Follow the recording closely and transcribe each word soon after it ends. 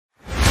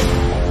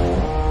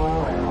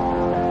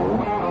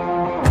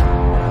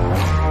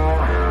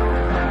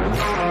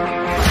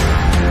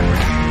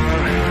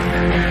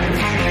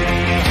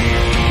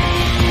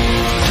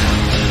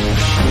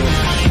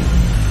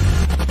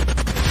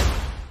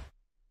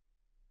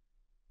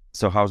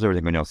So how's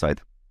everything on your side?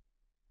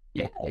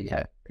 Yeah,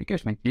 yeah. It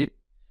goes, thank you.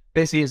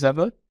 Busy as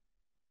ever.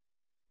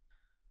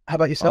 How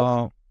about yourself?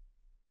 Uh,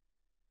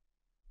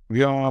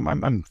 yeah,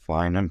 I'm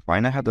fine. I'm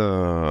fine. I had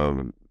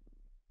a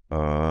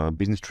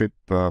business trip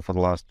for the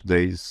last 2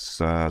 days,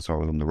 so I was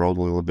on the road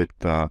a little bit.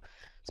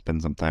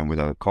 Spent some time with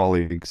other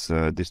colleagues,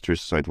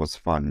 districts, so it was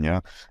fun. Yeah,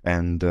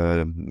 and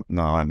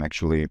now I'm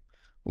actually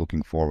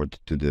looking forward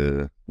to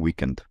the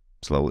weekend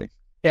slowly.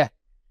 Yeah.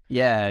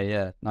 Yeah,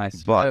 yeah.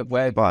 Nice. But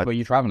Where but were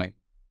you traveling?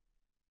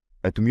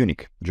 to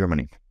Munich,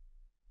 Germany.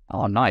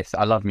 Oh, nice.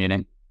 I love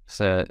Munich. It's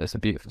a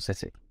beautiful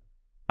city.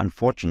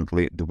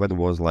 Unfortunately, the weather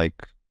was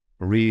like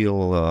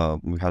real.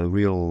 We had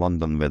real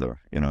London weather,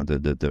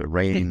 the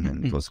rain,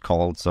 and it was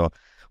cold, so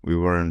we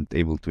weren't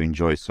able to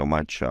enjoy so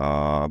much.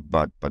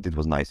 But it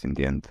was nice in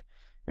the end,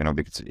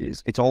 because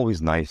it's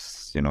always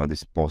nice,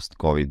 this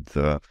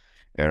post-COVID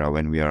era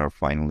when we are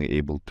finally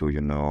able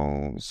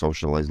to,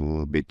 socialize a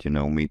little bit,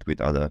 meet with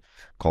other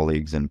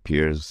colleagues and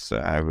peers.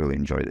 I really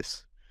enjoy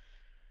this.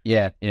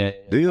 Yeah, yeah,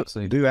 yeah, Do you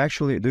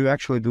absolutely.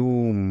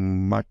 do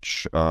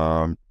much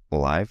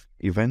live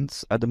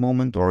events at the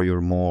moment, or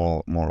you're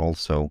more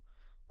also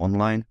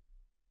online?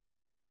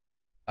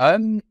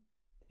 Um,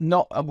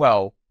 Not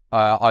well.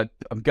 I'm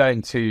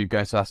going to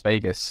Las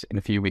Vegas in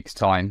a few weeks'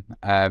 time.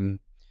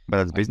 But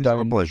that's I business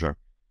or don't pleasure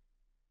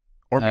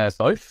or mixed?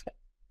 both.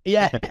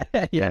 Yeah,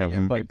 yeah, Yeah, yeah,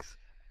 both. mixed.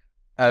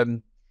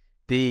 Um,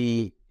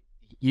 the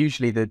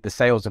usually the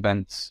sales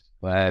events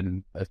are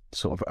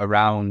sort of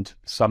around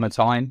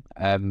summertime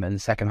and the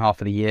second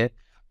half of the year.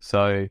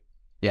 So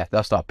yeah,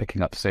 they'll start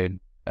picking up soon.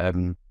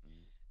 Mm,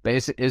 But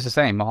it's the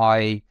same.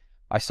 I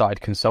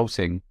started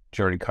consulting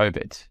during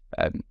COVID,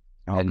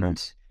 okay.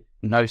 and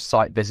no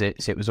site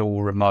visits. It was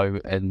all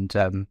remote, and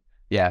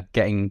yeah,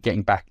 getting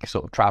back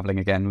sort of traveling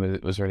again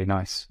was really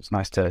nice. It's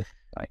nice to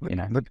But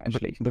but but,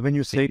 actually but when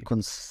you see say people.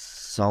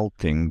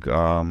 consulting,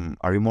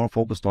 are you more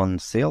focused on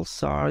sales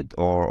side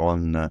or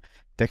on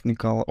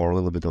technical or a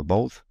little bit of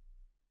both?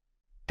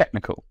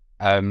 Technical.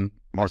 I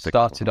More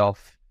technical, started huh?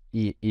 off,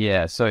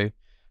 yeah. So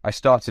I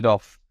started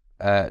off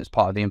as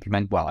part of the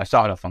implement. Well, I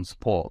started off on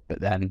support, but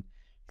then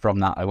from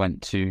that I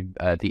went to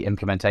the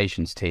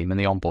implementations team and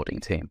the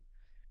onboarding team.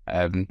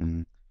 Um,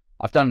 Mm.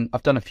 I've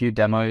done a few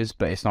demos,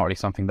 but it's not really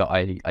something that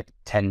I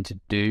tend to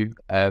do.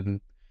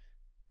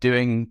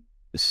 Doing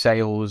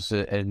sales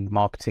and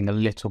marketing a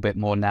little bit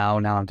more now.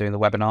 Now I'm doing the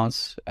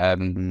webinars.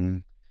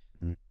 Mm.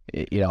 Mm.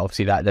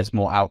 Obviously that there's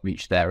more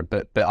outreach there,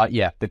 but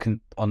yeah,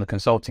 on the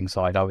consulting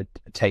side, I would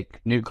take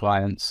new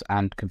clients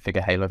and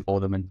configure Halo for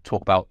them and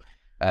talk about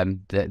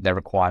their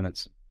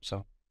requirements.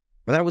 So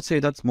But I would say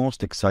that's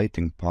most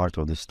exciting part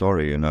of the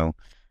story.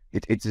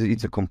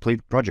 It's a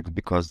complete project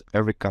because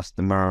every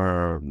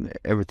customer,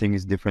 everything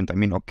is different. I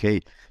mean,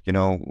 okay,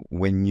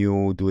 when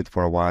you do it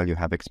for a while, you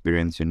have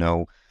experience, you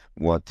know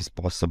what is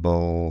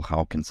possible,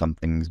 how can some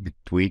things be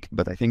tweaked.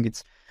 But I think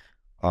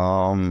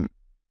um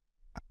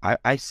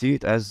I see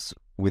it as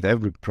with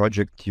every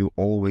project, you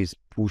always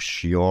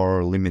push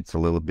your limits a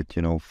little bit,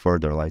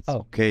 further. Like,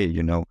 oh okay,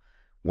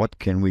 what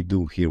can we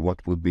do here?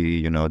 What would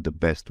be, the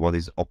best? What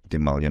is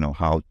optimal?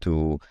 How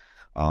to,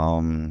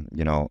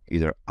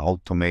 either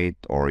automate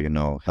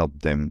or, help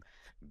them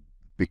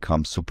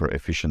become super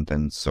efficient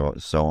and so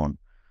on.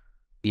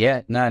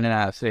 yeah, no,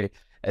 absolutely.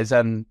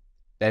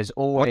 There's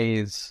What?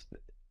 always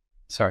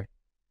sorry.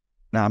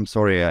 No, I'm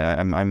sorry.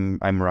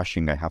 I'm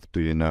rushing. I have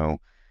to,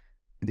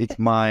 it's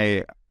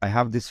my I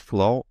have this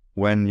flow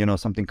when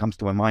something comes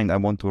to my mind. I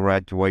want to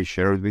right away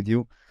share it with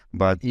you,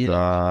 but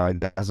Yeah, it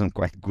doesn't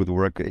quite good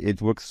work.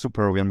 It works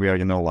super when we are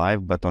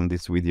live, but on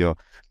this video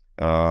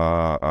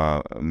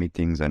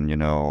meetings and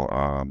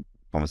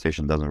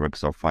conversation doesn't work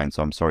so fine.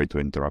 So I'm sorry to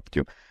interrupt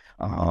you.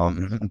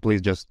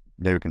 Please just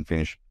there you can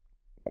finish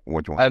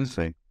what you want to um,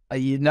 say.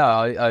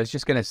 I was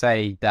just going to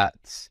say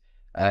that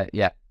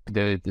yeah,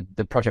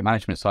 the project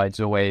management side is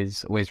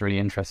always really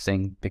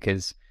interesting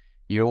because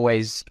you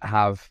always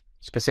have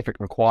specific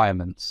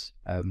requirements.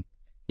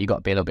 You got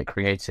to be a little bit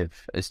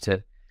creative as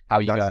to how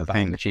you That's go the about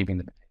thing. achieving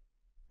them.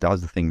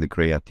 The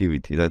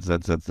creativity. That's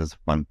the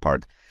fun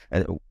part.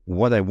 And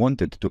what I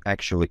wanted to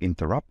actually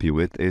interrupt you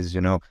with is,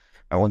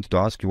 I wanted to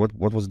ask you what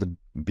was the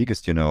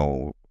biggest,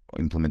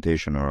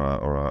 implementation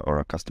or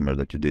a customer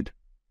that you did?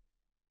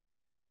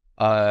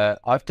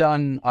 I've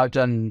done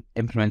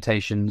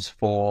implementations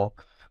for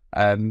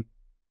um,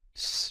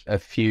 a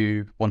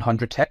few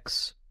 100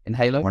 techs in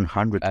Halo.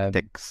 100 Um,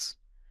 techs.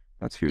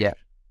 That's yeah,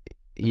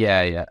 huge.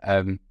 yeah.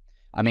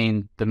 I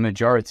mean, the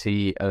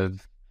majority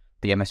of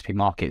the MSP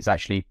market is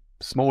actually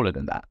smaller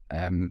than that.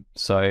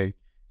 So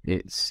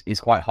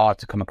it's quite hard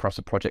to come across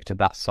a project of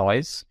that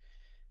size.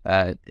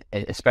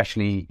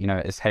 Especially,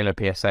 as Halo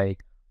PSA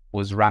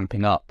was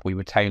ramping up, we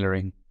were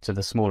tailoring to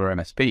the smaller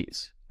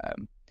MSPs.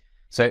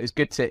 So it was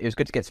good to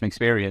get some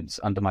experience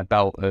under my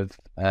belt of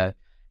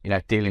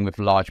dealing with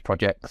large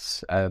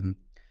projects,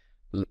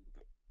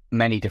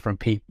 many different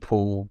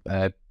people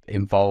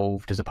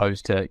involved, as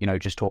opposed to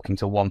just talking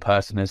to one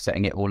person and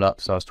setting it all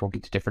up. So I was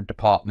talking to different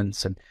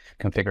departments and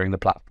configuring the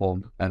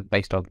platform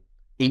based on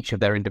each of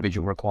their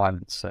individual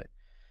requirements. So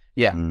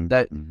Yeah, Mm,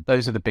 that mm.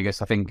 those are the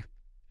biggest. I think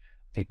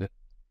that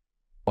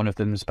one of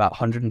them is about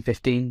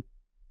 115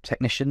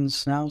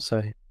 technicians now.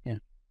 So yeah.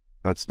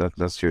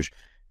 That's huge.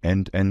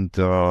 And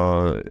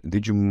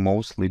did you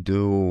mostly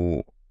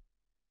do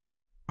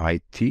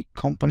IT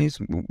companies,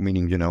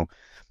 meaning,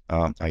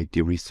 IT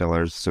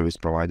resellers, service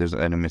providers,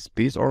 and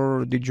MSPs,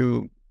 or do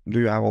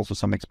you have also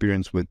some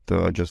experience with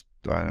just,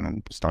 I don't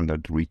know,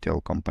 standard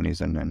retail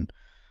companies and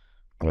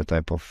other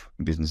type of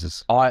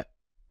businesses? I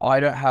I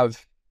don't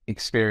have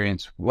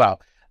experience.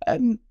 Well,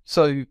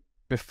 so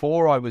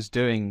before I was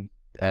doing,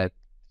 before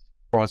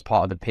I was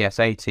part of the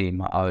PSA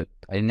team, I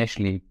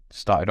initially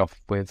started off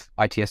with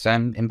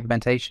ITSM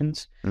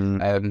implementations,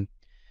 Mm, um,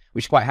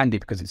 which is quite handy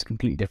because it's a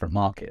completely different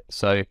market.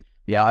 So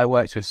yeah, I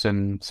worked with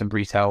some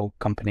retail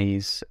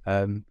companies,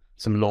 some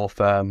law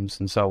firms,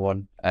 and so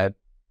on.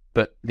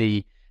 But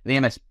the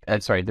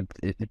the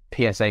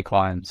PSA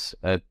clients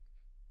are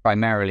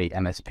primarily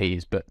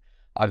MSPs, but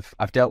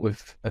I've dealt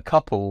with a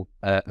couple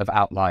of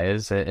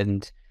outliers,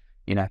 and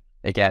you know,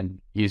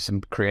 again, use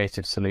some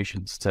creative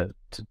solutions to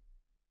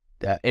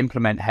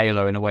implement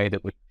Halo in a way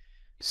that would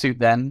suit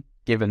them,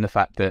 given the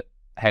fact that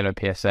Halo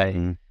PSA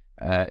mm.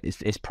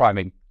 its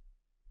primary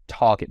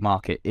target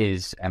market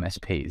is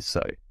MSPs.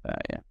 So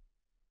yeah.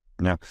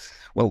 Yeah.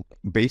 Well,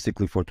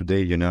 basically for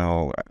today,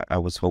 I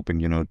was hoping,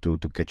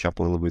 to catch up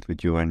a little bit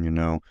with you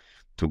and,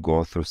 to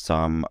go through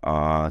some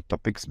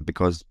topics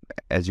because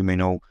as you may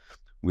know,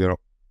 we are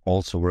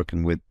also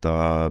working with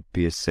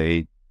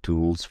PSA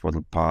tools for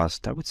the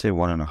past, I would say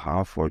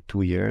 1.5 or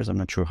 2 years. I'm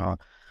not sure how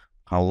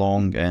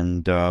long.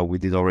 And we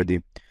did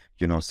already,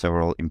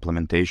 several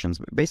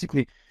implementations.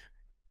 Basically,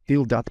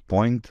 till that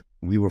point,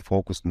 we were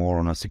focused more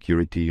on a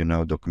security,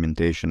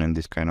 documentation and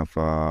this kind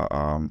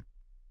of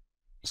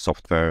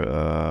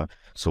software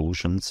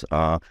solutions.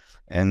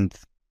 And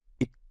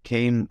it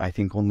came, I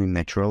think, only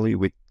naturally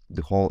with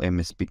the whole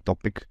MSP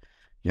topic,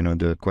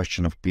 the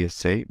question of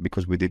PSA,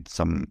 because we had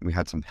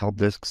some help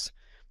desks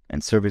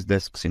and service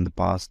desks in the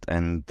past,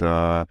 and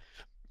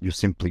you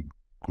simply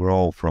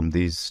grow from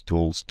these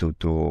tools to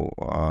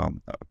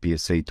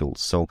PSA tools.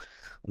 So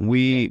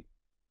we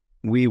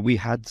we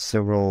had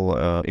several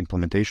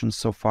implementations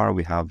so far.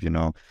 We have,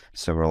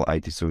 several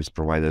IT service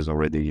providers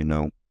already,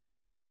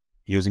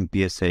 using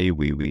PSA.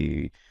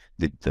 We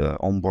did the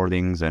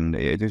onboardings, and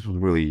this was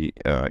really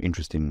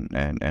interesting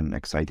and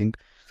exciting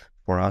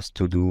for us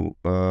to do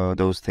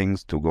those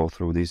things, to go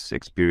through these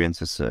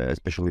experiences,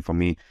 especially for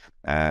me,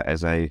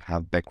 as I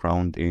have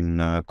background in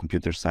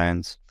computer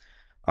science.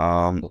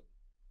 Um,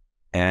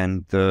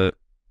 and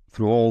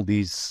through all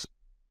these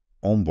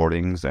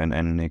onboardings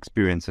and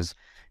experiences,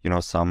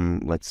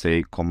 some, let's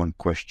say, common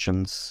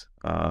questions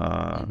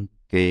Mhm.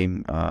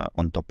 came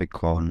on topic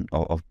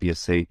of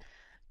PSA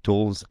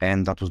tools,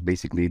 and that was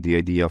basically the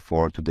idea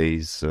for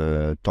today's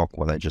talk.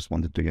 What I just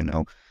wanted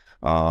to,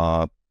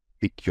 uh,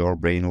 pick your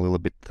brain a little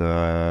bit,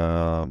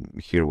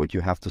 hear what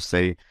you have to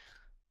say.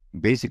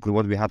 Basically,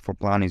 what we had for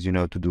plan is,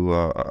 to do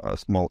a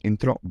small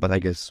intro, but I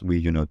guess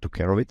we, took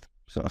care of it.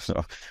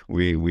 So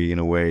we in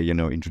a way,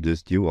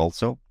 introduced you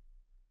also,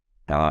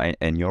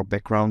 and your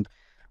background.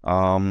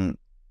 Um,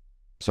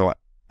 so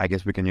I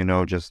guess we can,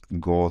 just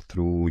go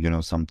through,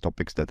 some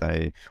topics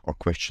or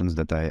questions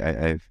that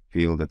I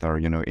feel that are,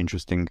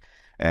 interesting.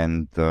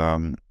 And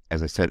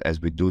as I said,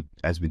 as we did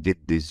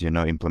these,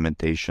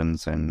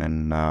 implementations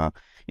and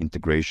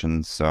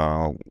integrations,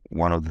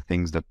 one of the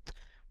things that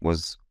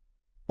was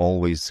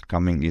always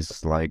coming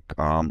is like,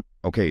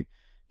 okay,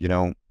 you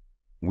know,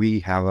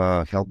 we have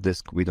a help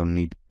desk, we don't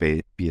need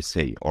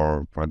PSA.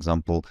 Or, for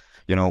example,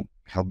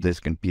 help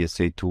desk and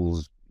PSA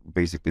tools,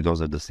 basically,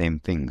 those are the same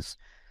things.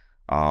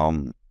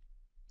 Um,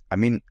 I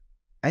mean,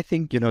 I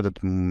think, that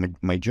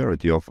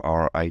majority of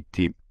our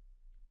IT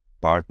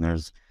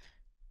partners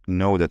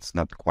know that's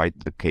not quite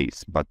the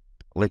case. But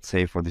let's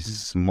say for this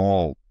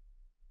small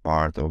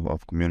part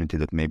of community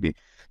that maybe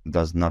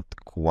does not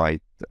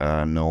quite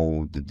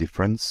know the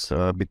difference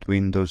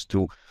between those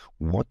two,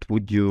 what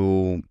would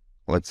you,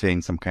 let's say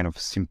in some kind of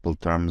simple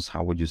terms,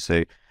 how would you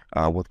say,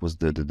 what was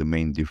the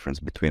main difference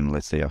between,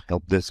 let's say, a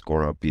help desk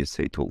or a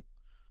PSA tool?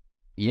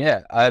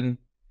 Yeah, I,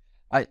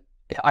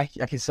 I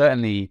can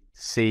certainly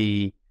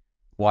see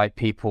why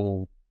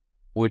people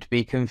would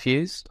be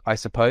confused, I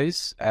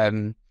suppose.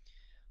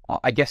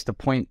 I guess the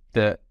point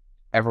that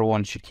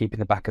everyone should keep in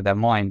the back of their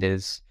mind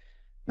is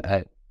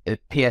uh,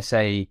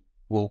 PSA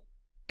will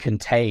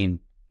contain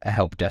a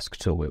help desk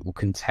tool. It will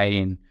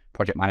contain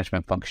project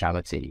management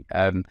functionality,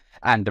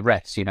 and the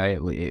rest.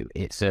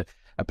 It's a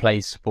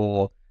place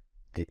for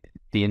the,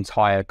 the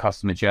entire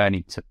customer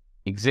journey to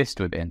exist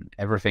within.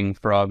 Everything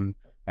from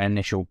an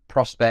initial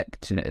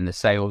prospect in the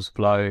sales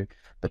flow,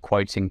 the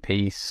quoting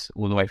piece,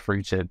 all the way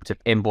through to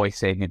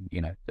invoicing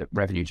and the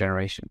revenue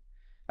generation.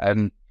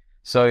 Um,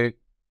 so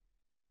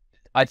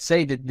I'd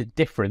say that the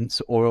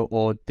difference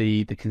or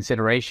the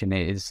consideration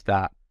is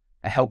that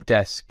a help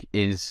desk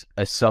is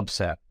a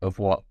subset of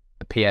what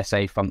a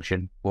PSA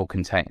function will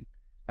contain.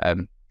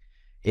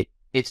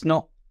 It's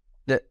not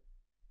that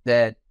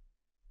they're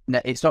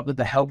no, it's not that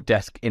the help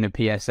desk in a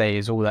PSA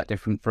is all that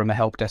different from a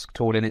help desk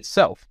tool in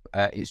itself.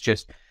 It's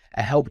just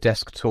a help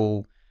desk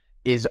tool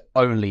is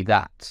only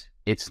that.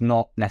 It's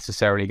not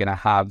necessarily going to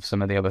have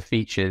some of the other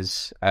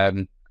features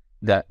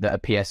that a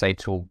PSA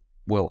tool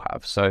will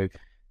have. So,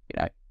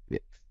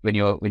 when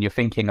you're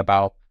thinking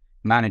about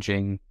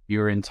managing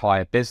your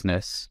entire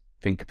business,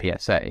 think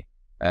PSA.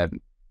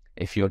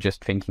 If you're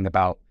just thinking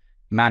about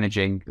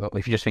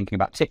if you're just thinking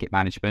about ticket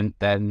management,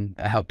 then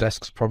a help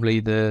desk's probably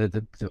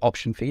the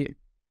option for you.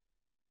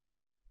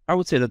 I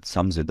would say that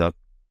sums it up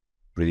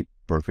pretty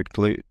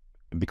perfectly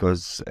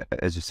because,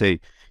 as you say,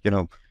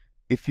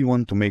 if you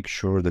want to make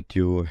sure that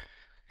you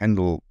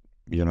handle,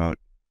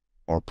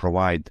 or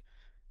provide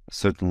a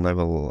certain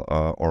level,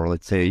 or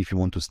let's say if you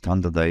want to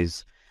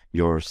standardize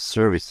your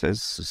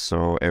services,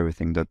 so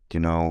everything that,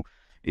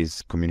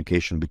 is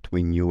communication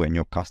between you and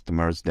your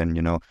customers,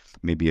 then,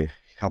 maybe a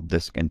help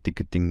desk and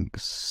ticketing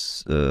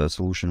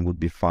solution would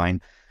be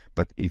fine.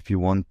 But if you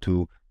want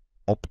to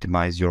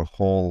optimize your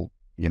whole,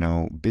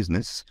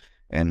 business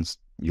and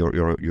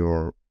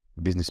your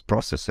business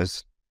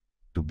processes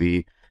to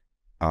be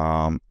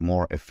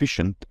more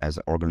efficient as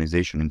an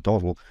organization in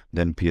total,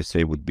 then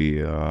PSA would be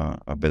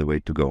a better way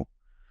to go.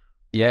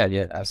 Yeah,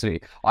 yeah,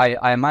 absolutely.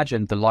 I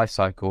imagine the life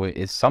cycle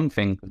is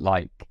something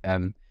like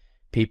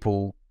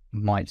people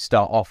might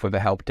start off with a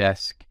help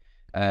desk.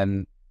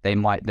 They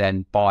might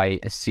then buy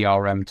a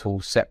CRM tool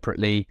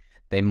separately.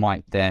 They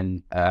might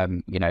then,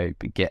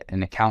 get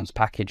an accounts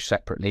package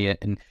separately,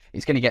 and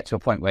it's going to get to a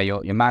point where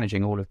you're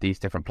managing all of these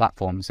different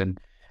platforms, and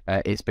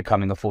it's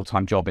becoming a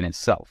full-time job in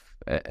itself.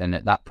 And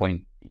at that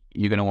point,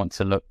 you're going to want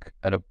to look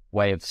at a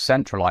way of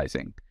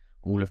centralizing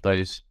all of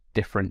those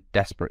different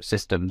disparate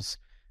systems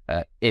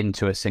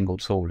into a single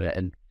tool,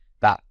 and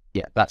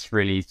that's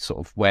really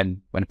sort of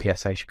when a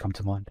PSA should come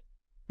to mind.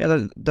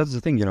 Yeah, that's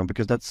the thing,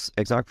 because that's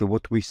exactly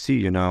what we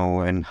see,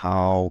 and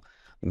how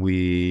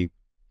we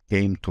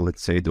came to,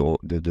 let's say,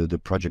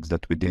 the projects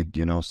that we did,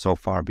 so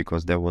far,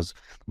 because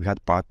we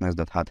had partners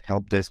that had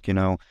help desk,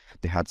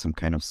 they had some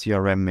kind of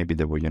CRM, maybe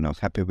they were,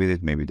 happy with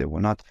it, maybe they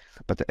were not.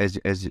 But as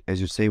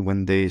you say,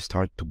 when they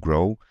start to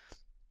grow,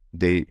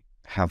 they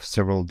have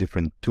several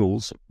different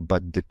tools,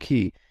 but the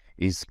key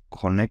is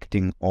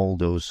connecting all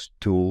those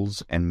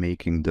tools and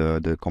making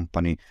the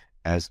company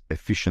as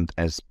efficient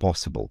as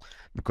possible,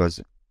 because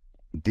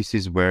this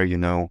is where,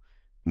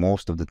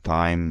 most of the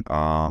time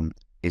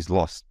is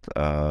lost.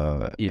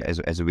 Yeah.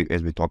 As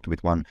we talked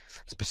with one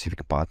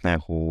specific partner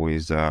who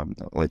is,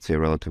 let's say,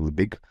 relatively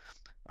big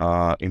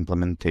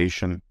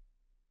implementation.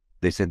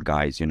 They said,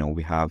 guys,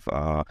 we have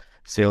a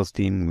sales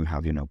team, we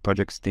have,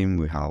 projects team,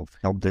 we have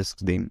help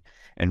desk team,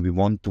 and we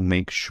want to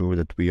make sure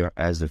that we are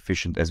as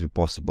efficient as we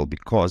possible,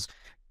 because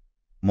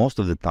most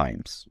of the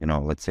times,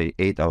 let's say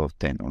 8 out of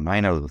 10 or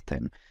 9 out of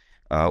 10,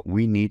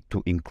 we need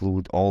to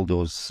include all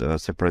those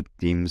separate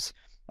teams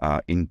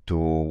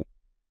into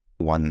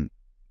one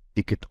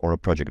ticket or a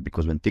project,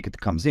 because when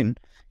ticket comes in,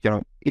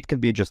 it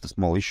can be just a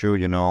small issue,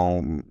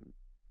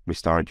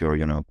 restart your,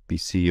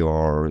 PC,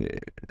 or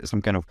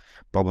some kind of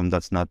problem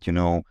that's not,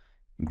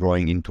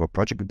 growing into a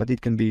project, but it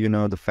can be,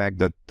 the fact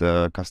that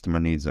the customer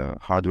needs a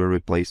hardware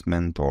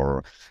replacement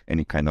or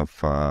any kind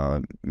of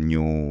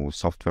new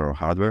software or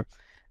hardware.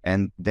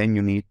 And then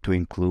you need to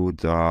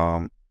include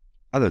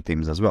other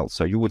teams as well.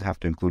 So you would have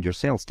to include your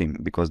sales team,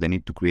 because they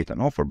need to create an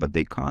offer, but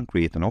they can't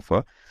create an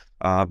offer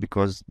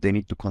because they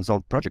need to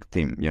consult project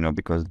team,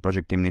 because the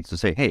project team needs to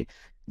say, hey,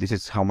 this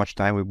is how much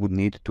time we would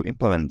need to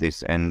implement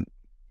this, and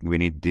we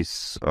need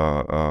this,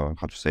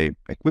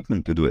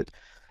 equipment to do it.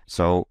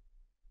 So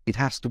it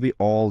has to be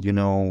all,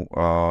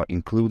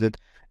 included,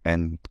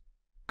 and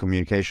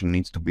communication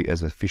needs to be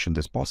as efficient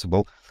as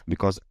possible,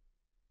 because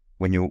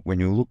when you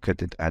look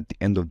at it at the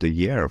end of the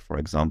year, for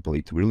example,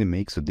 it really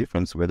makes a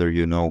difference whether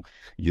you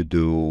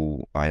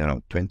do, I don't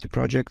know, 20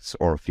 projects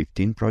or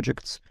 15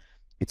 projects.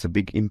 It's a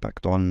big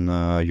impact on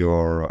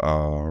your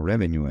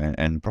revenue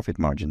and profit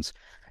margins.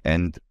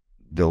 And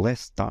the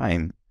less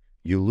time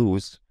you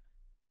lose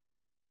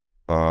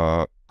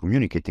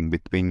communicating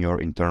between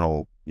your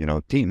internal,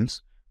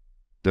 teams,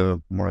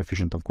 the more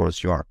efficient, of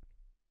course, you are.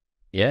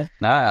 Yeah,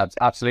 no,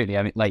 absolutely.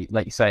 I mean,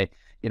 like you say,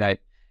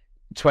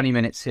 20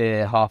 minutes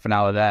here, half an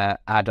hour there,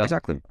 add up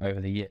Exactly. over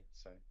the year.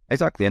 So.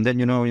 Exactly. And then,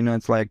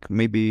 it's like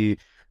maybe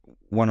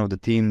one of the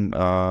team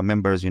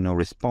members,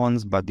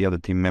 responds, but the other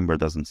team member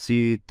doesn't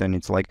see it. And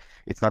it's like,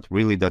 it's not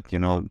really that,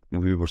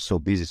 we were so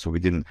busy, so we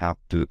didn't have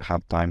to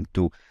have time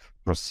to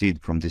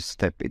proceed from this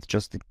step. It's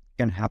just, it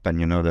can happen,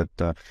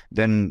 that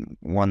then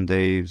one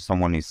day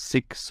someone is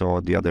sick,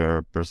 so the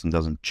other person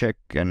doesn't check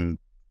and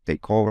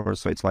take over.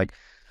 So it's like,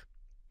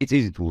 it's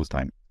easy to lose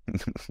time.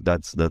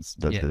 That's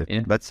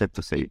Yeah. that's safe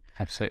to say.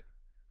 Absolutely.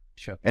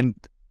 Sure. And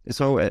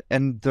so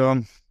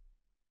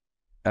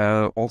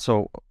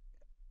also,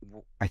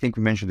 I think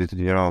we mentioned it,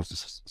 in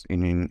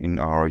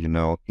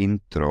our,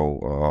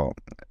 intro,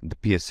 the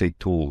PSA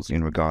tools,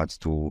 in regards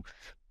to,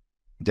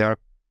 they are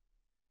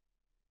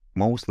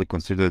mostly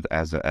considered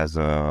as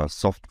a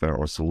software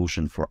or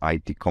solution for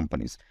IT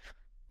companies.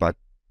 But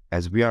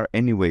as we are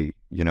anyway,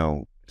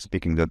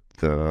 speaking that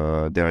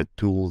there are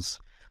tools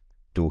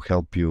to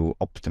help you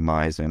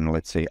optimize and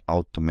let's say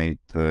automate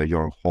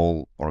your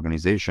whole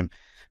organization.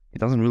 It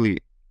doesn't really,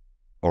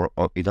 or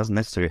it doesn't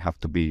necessarily have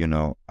to be,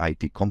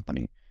 IT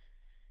company.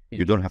 Yeah.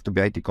 You don't have to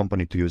be IT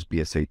company to use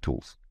PSA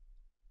tools.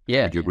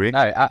 Yeah, Would you yeah. agree?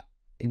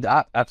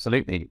 No,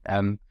 absolutely.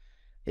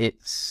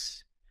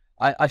 It's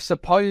I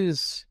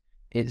suppose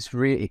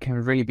it can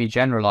really be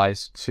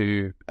generalized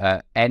to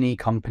any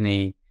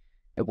company,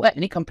 well,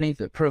 any company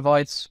that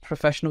provides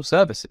professional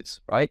services,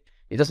 right?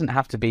 It doesn't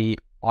have to be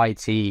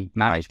IT IT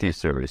management.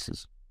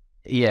 services.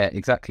 Yeah,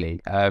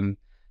 exactly.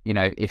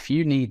 If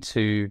you need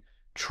to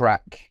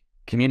track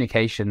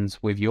communications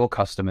with your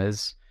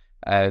customers,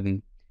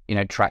 um,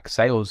 track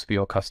sales for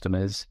your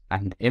customers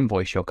and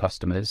invoice your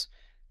customers,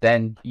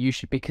 then you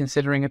should be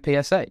considering a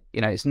PSA.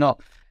 It's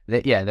not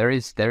that, yeah, there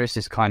is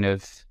this kind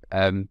of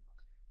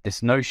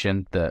this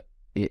notion that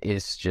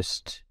it's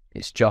just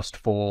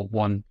for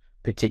one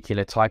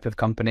particular type of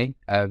company.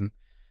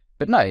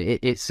 But no,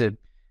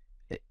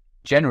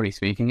 generally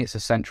speaking, it's a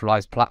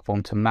centralized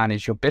platform to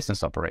manage your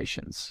business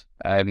operations,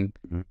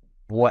 Mhm.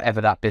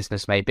 whatever that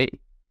business may be.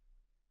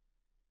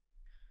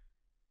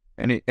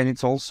 And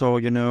it's also,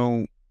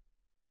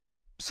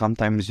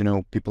 sometimes,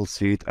 people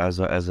see it as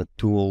a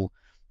tool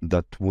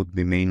that would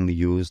be mainly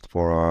used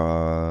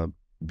for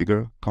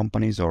bigger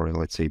companies, or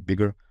let's say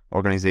bigger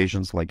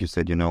organizations, like you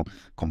said,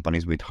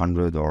 companies with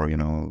 100 or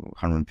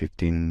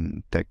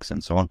 115 techs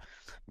and so on.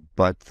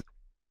 But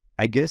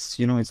I guess,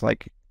 it's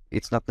like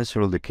it's not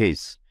necessarily the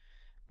case.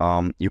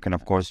 You can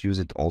of course use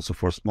it also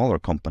for smaller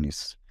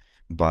companies,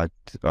 but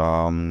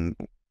I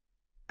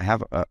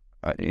have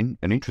an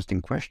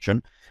interesting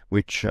question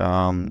which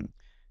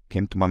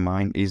came to my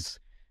mind is,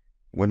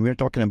 when we're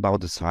talking about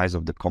the size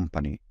of the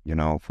company,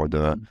 for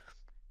the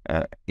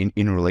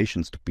in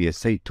relations to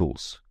PSA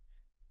tools,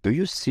 do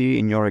you see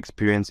in your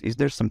experience, is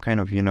there some kind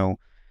of,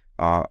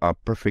 a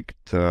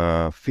perfect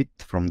fit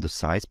from the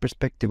size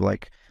perspective?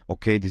 Like,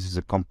 okay, this is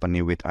a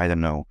company with, I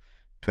don't know,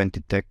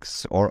 20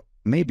 techs, or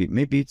maybe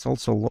it's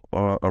also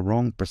a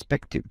wrong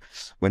perspective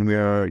when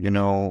we're,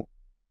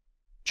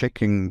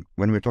 checking,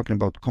 when we're talking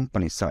about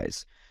company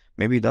size.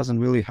 Maybe it doesn't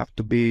really have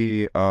to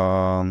be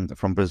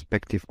from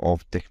perspective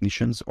of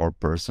technicians or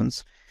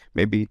persons.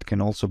 Maybe it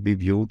can also be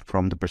viewed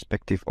from the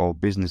perspective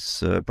of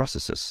business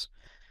processes.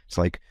 It's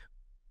like,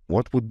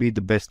 what would be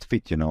the best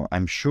fit?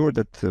 I'm sure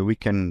that we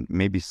can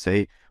maybe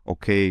say,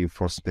 okay,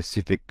 for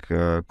specific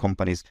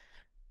companies,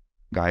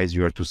 guys,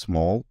 you are too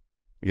small.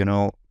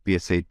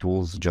 PSA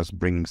tools just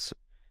brings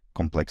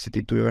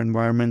complexity to your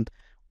environment.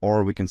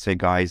 Or we can say,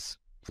 guys,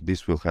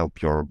 this will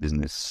help your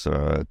business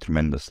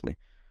tremendously.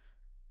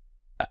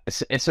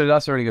 So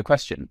that's a really good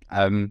question.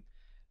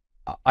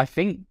 I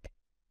think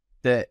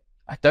that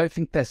I don't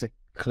think there's a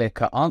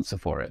clear-cut answer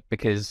for it,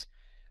 because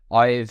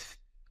I've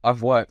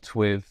I've worked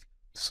with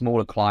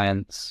smaller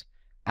clients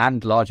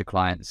and larger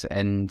clients,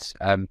 and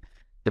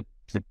the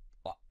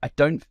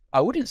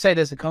I wouldn't say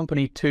there's a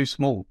company too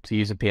small to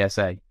use a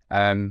PSA.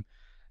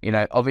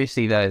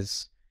 Obviously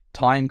there's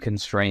time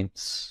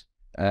constraints.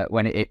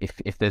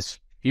 If there's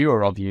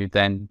fewer of you,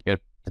 then the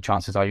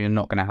chances are you're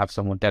not going to have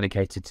someone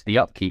dedicated to the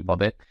upkeep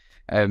of it,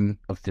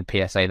 of the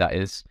PSA, that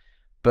is.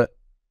 But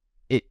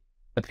a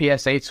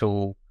PSA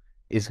tool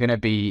is going to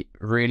be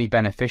really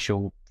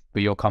beneficial for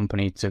your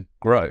company to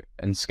grow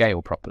and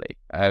scale properly.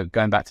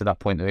 Going back to that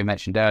point that we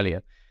mentioned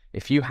earlier,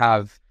 if you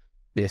have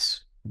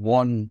this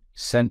one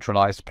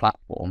centralized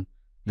platform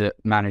that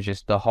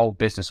manages the whole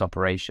business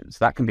operations,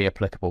 that can be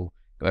applicable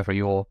whether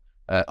you're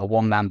a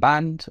one-man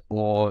band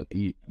or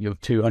you have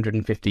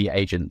 250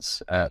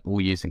 agents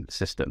all using the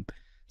system.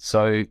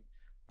 So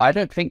I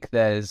don't think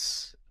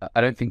there's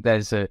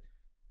a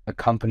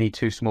company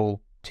too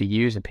small to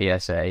use a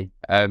PSA.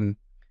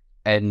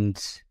 And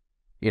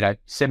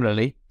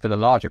similarly for the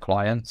larger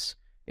clients,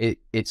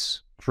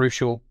 it's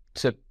crucial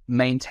to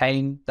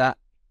maintain that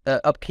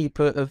upkeep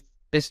of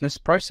business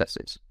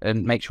processes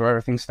and make sure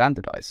everything's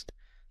standardized.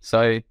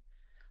 So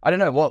I don't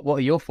know, what are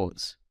your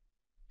thoughts?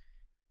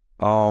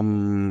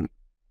 Um,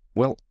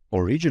 well,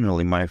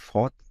 originally my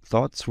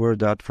thoughts were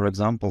that, for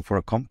example, for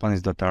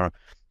companies that are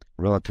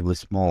relatively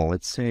small,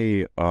 let's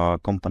say a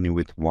company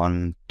with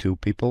one, two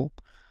people,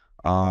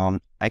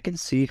 I can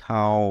see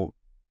how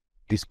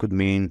this could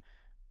mean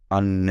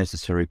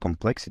unnecessary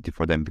complexity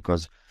for them,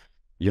 because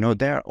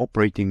they're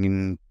operating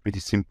in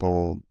pretty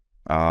simple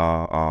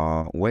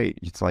way.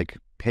 It's like,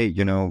 hey,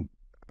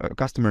 a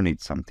customer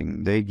needs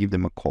something, they give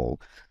them a call.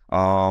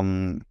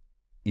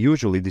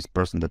 Usually this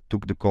person that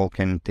took the call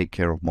can take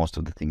care of most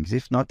of the things.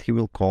 If not, he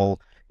will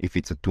call, if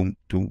it's a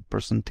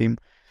two-person team,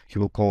 he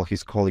will call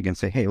his colleague and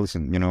say, hey,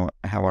 listen,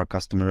 I have our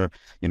customer,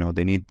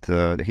 they need,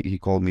 he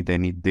called me, they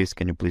need this,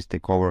 can you please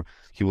take over?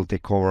 He will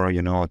take over,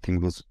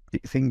 thing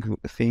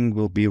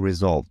will be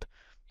resolved.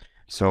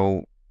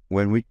 So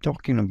when we're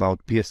talking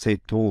about PSA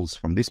tools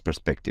from this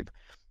perspective,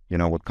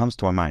 what comes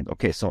to our mind?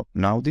 Okay, so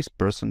now this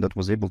person that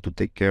was able to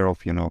take care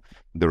of,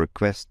 the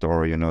request,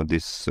 or,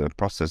 this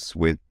process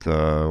with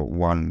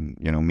 1,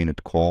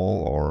 minute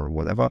call or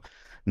whatever,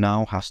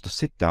 now has to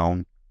sit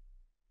down,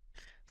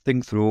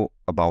 think through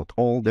about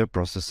all their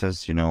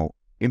processes,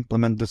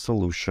 implement the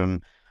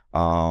solution.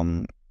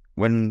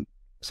 When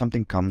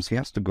something comes, he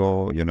has to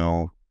go,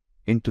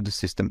 into the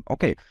system.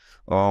 Okay.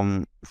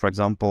 For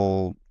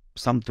example,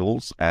 some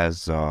tools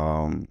as,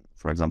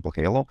 for example,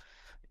 Halo,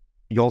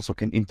 you also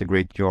can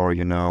integrate your,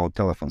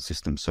 telephone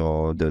system.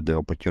 So the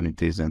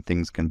opportunities and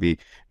things can be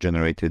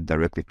generated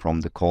directly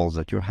from the calls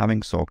that you're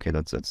having. So, okay,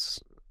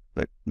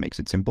 that makes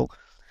it simple.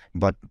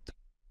 But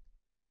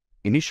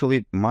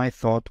initially, my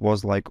thought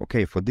was like,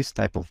 okay, for this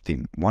type of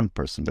team, one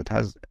person that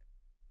has,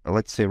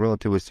 let's say,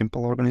 relatively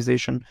simple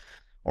organization,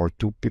 or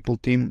two people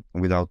team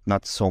without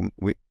not so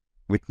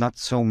with not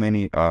so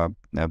many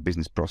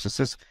business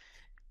processes,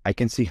 I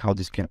can see how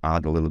this can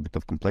add a little bit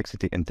of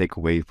complexity and take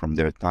away from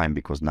their time,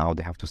 because now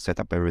they have to set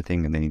up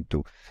everything and they need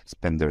to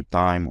spend their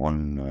time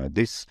on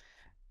this,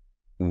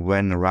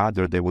 when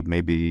rather they would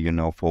maybe,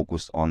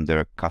 focus on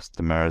their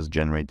customers,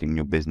 generating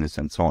new business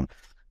and so on.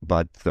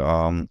 But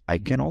I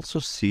can also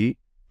see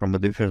from a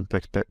different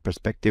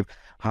perspective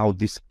how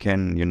this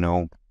can,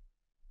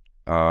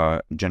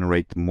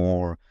 generate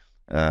more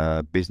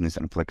business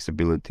and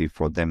flexibility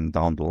for them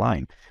down the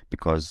line.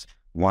 Because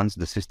once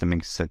the system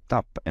is set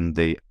up and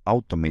they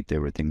automate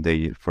everything,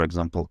 they, for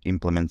example,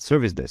 implement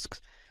service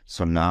desks.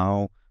 So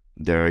now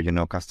their,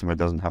 customer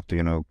doesn't have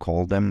to,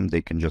 call them.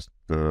 They can just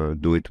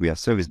do it via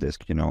service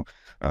desk,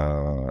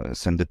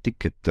 send a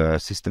ticket.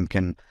 System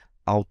can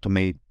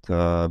automate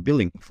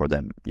billing for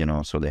them,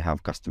 so they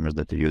have customers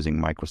that are using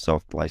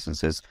Microsoft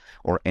licenses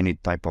or any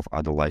type of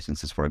other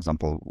licenses. For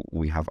example,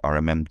 we have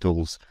RMM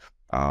tools.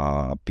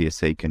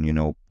 PSA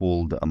can,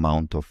 pull the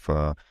amount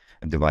of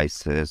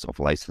devices, of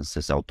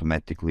licenses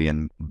automatically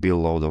and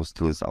bill all those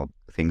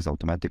things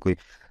automatically.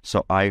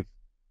 So I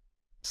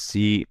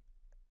see,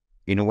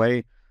 in a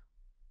way,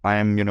 I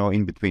am,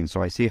 in between.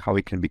 So I see how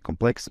it can be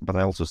complex, but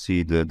I also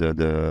see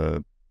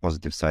the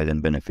positive side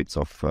and benefits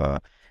of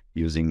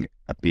using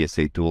a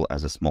PSA tool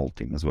as a small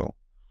team as well.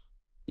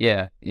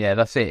 Yeah, yeah,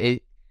 that's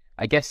it.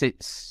 I guess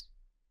it's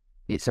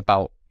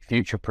about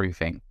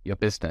future-proofing your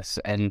business,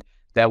 and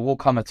there will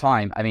come a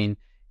time. I mean,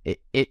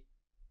 it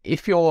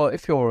if you're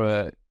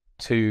a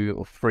 2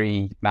 or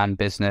 3 man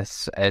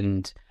business,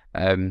 and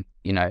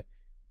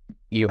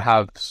you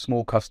have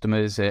small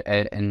customers,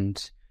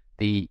 and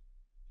the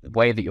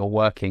way that you're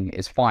working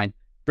is fine,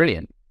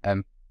 brilliant.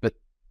 But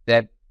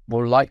there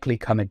will likely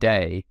come a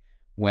day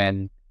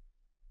when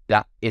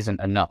that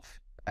isn't enough.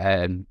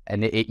 And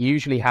it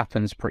usually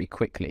happens pretty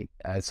quickly.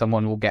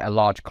 Someone will get a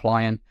large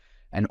client,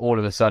 and all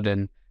of a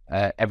sudden,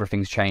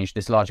 everything's changed.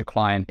 This larger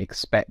client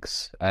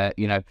expects,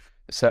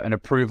 certain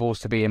approvals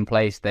to be in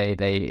place. They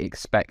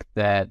expect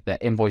their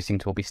invoicing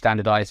to be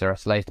standardized, their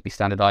SLAs to be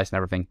standardized, and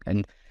everything.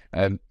 And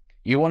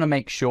you want to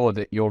make sure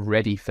that you're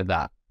ready for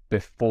that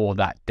before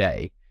that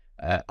day.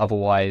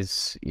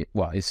 Otherwise,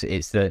 well, it's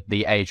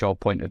the age-old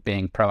point of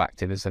being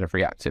proactive instead of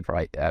reactive,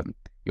 right?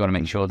 You want to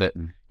make sure that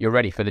you're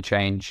ready for the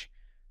change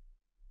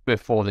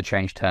before the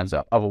change turns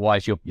up.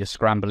 Otherwise, you're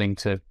scrambling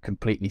to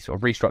completely sort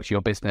of restructure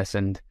your business.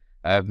 And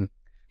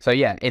so,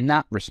 yeah, in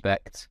that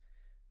respect,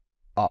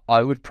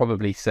 I would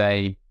probably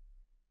say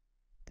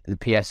the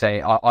PSA.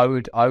 I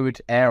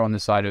would err on the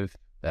side of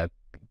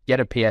get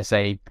a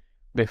PSA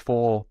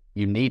before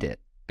you need it,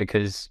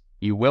 because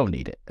you will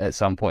need it at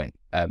some point.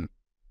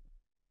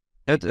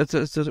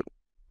 It's a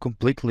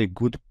completely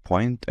good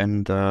point,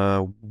 and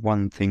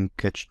one thing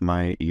catched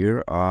my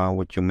ear.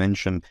 What you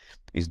mentioned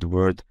is the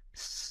word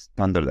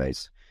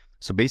standardize.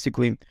 So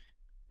basically,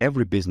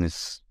 every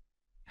business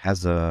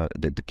has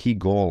the key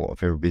goal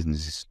of every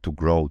business is to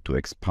grow, to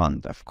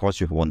expand. Of course,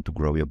 you want to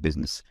grow your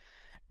business,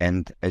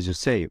 and as you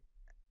say,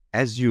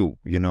 as you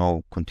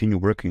continue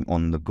working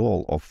on the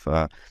goal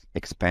of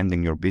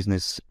expanding your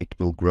business, it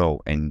will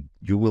grow, and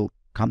you will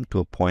come to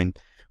a point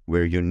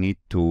where you need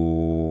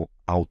to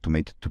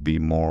automate to be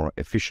more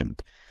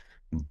efficient.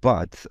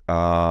 But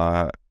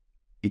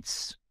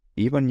it's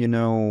even,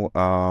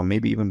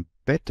 maybe even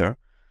better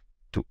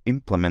to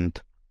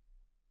implement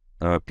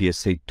a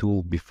PSA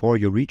tool before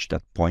you reach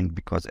that point,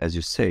 because as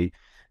you say,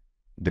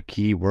 the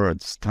key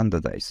word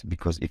standardize,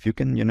 because if you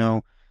can,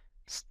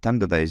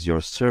 standardize your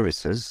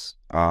services,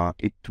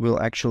 it will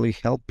actually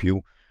help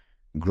you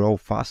grow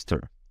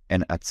faster.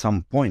 And at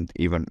some point,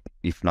 even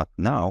if not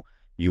now,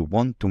 you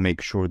want to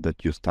make sure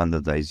that you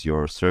standardize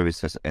your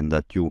services and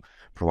that you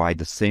provide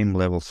the same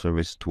level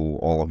service to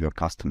all of your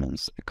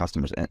customers.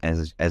 And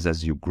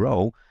as you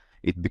grow,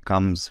 it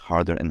becomes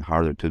harder and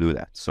harder to do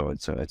that. So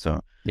it's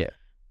a Yeah,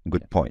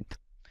 good point.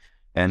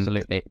 And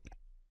absolutely.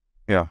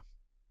 yeah.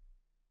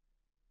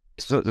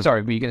 So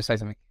Sorry, were you going to say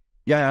something?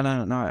 yeah,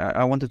 no.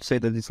 I wanted to say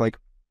that it's like,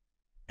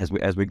 as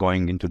we're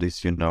going into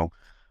this,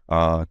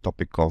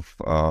 topic of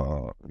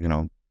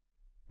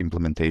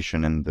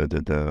implementation and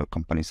the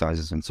company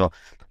sizes, and so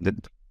that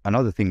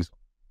another thing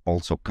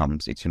also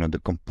comes. It's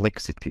the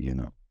complexity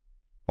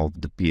of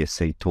the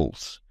PSA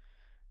tools.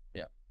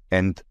 Yeah.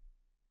 And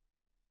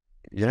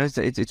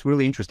it's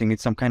really interesting.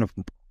 It's some kind of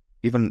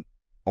even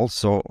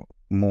also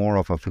more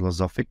of a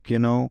philosophic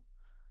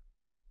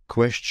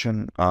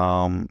question.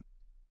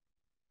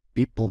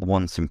 people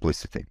want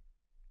simplicity.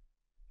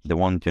 They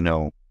want,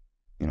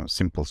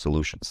 simple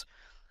solutions.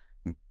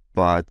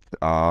 But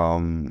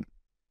the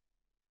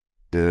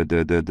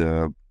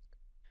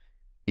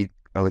it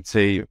let's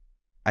say,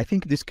 I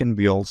think this can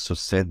be also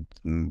said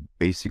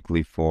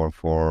basically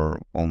for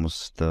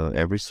almost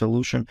every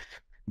solution,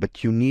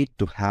 but you need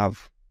to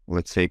have,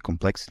 let's say,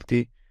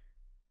 complexity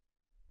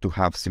to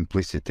have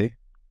simplicity.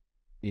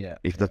 Yeah.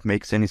 If that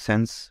makes any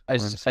sense.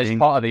 As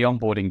part of the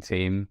onboarding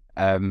team,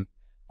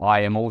 I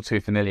am all too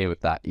familiar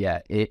with that.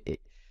 Yeah,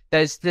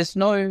 there's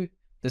no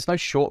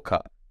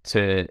shortcut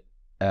to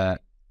a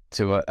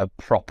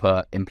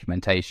proper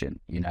implementation.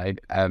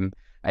 And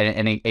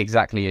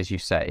exactly as you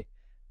say,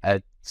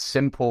 a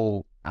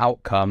simple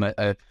outcome,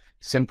 a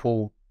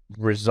simple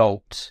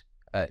result,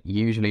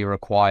 usually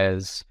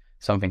requires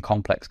something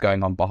complex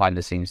going on behind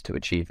the scenes to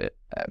achieve it.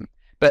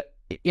 But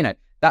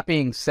that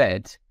being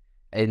said,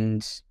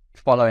 and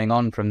following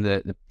on from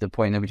the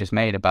point that we just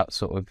made about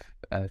sort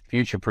of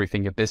future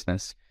proofing your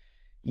business,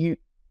 you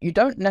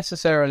don't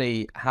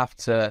necessarily have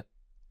to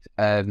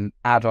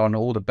add on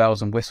all the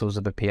bells and whistles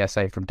of the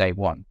PSA from day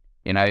one,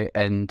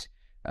 and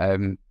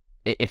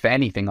if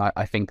anything,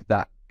 I think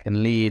that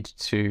can lead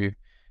to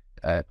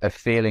a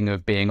feeling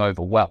of being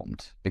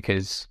overwhelmed,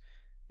 because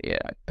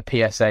a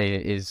PSA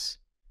is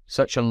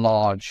such a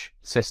large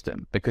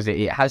system, because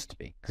it has to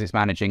be, because it's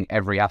managing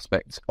every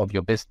aspect of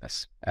your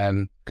business.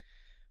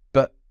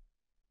 But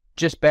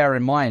just bear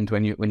in mind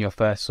when you're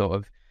first sort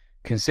of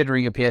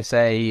considering your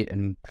PSA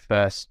and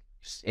first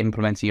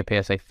implementing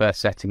your PSA,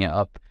 first setting it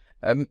up,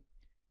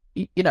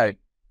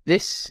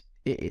 this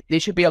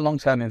should be a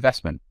long-term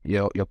investment,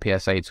 your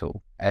PSA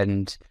tool,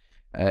 and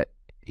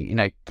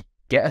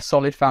get a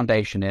solid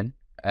foundation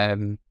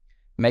in.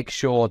 Make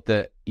sure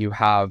that you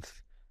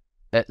have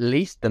at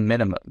least the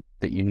minimum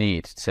that you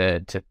need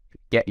to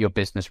get your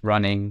business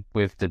running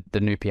with the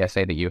new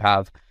PSA that you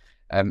have,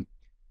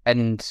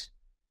 and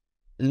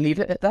leave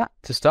it at that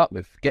to start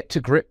with. Get to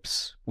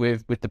grips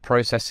with the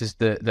processes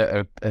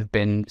that have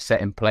been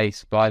set in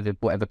place by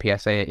whatever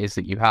PSA it is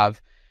that you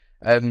have,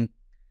 and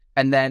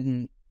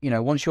then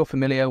once you're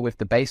familiar with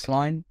the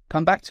baseline,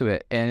 come back to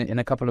it in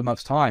a couple of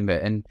months' time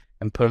and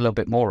put a little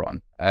bit more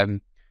on.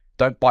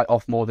 Don't bite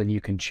off more than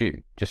you can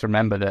chew. Just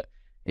remember that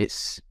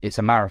it's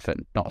a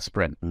marathon, not a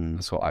sprint.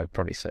 That's what I would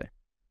probably say.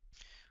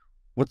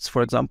 What's,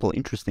 for example,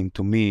 interesting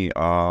to me,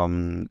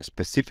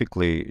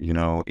 specifically,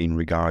 in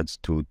regards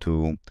to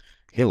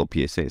Halo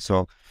PSA.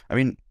 So, I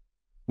mean,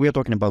 we are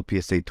talking about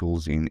PSA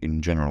tools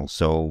in general.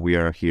 So we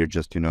are here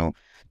just, to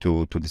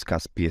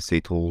discuss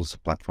PSA tools,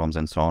 platforms,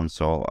 and so on.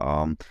 So,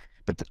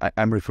 but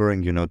I'm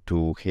referring,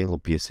 to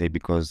Halo PSA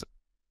because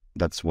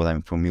that's what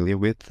I'm familiar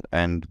with,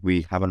 and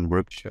we haven't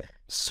worked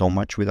so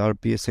much with our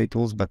PSA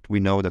tools, but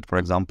we know that, for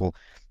example,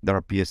 there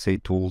are PSA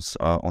tools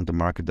on the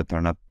market that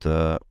are not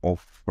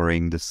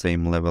offering the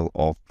same level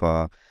of,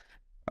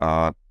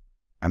 I'm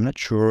not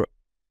sure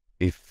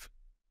if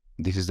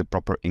this is the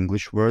proper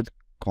English word,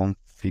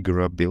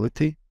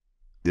 configurability.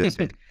 Did I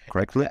say it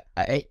correctly?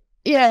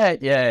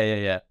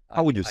 Yeah.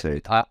 How would you say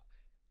it? I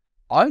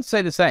would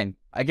say the same.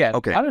 Again,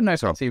 okay. I don't know if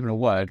that's even a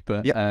word,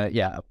 but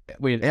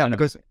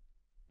because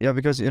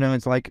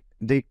it's like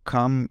they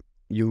come,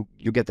 you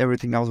get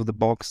everything out of the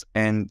box,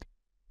 and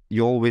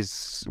you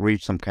always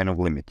reach some kind of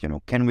limit.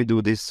 Can we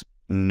do this?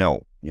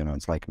 No.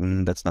 It's like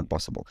that's not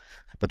possible.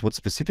 But what's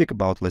specific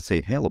about, let's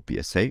say, Halo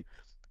PSA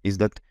is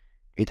that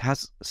it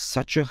has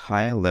such a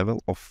high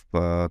level of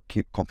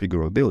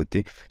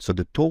configurability. So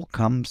the tool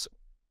comes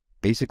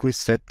basically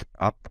set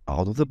up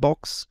out of the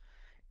box,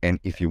 and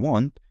if you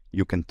want,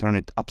 you can turn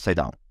it upside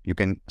down. You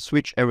can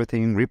switch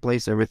everything,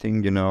 replace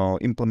everything,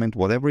 implement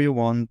whatever you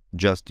want,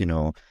 just,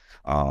 go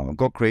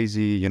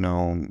crazy,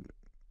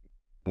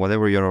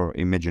 whatever your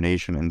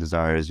imagination and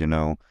desires,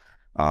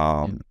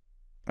 come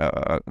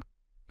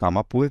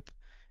up with.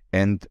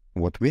 And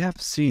what we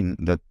have seen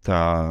that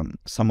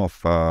some of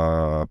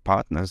our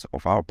partners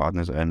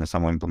and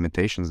some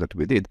implementations that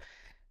we did,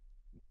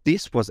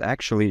 this was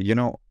actually,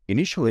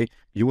 initially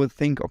you would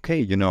think,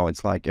 okay,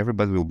 it's like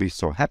everybody will be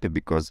so happy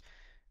because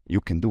you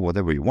can do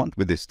whatever you want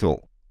with this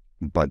tool.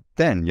 But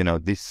then,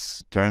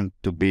 this turned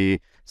to be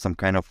some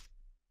kind of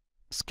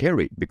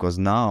scary, because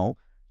now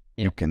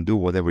you can do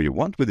whatever you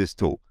want with this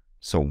tool.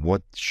 So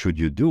what should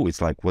you do?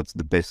 It's like, what's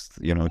the best,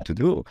 to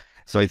do?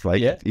 So it's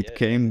like, it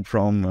came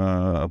from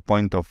a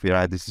point of,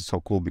 this is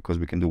so cool because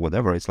we can do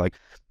whatever. It's like,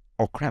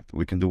 oh crap,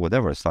 we can do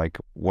whatever. It's like,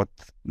 what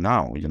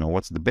now?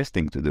 What's the best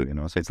thing to do?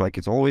 So it's like,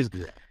 it's always,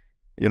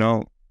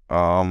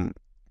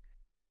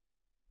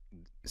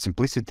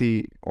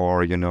 simplicity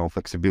or,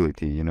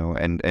 flexibility,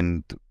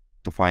 and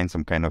to find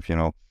some kind of,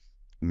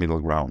 middle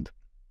ground.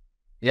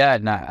 Yeah,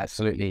 no,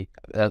 absolutely.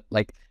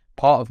 Like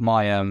part of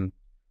my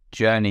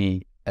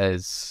journey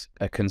as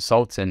a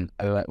consultant,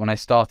 when I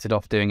started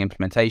off doing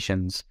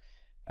implementations,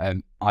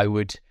 I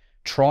would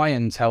try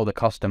and tell the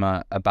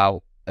customer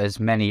about as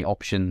many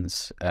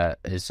options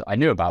as I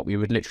knew about. We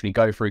would literally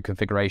go through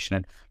configuration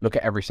and look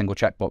at every single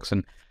checkbox,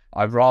 and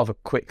I rather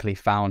quickly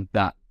found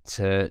that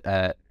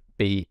to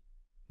be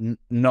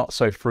not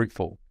so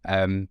fruitful.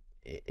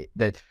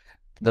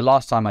 the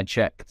last time I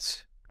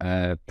checked,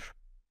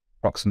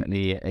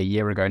 approximately a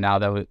year ago now,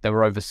 there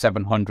were over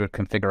 700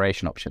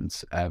 configuration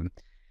options.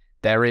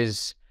 There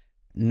is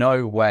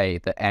no way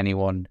that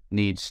anyone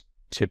needs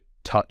to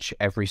touch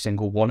every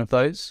single one of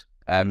those.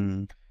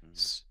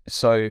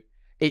 So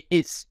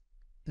it's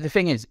the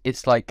thing is,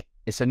 it's like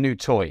it's a new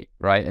toy,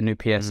 right? A new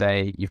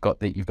PSA. You've got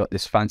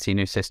this fancy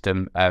new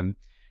system.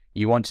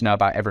 You want to know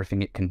about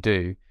everything it can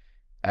do,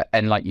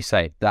 and like you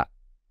say,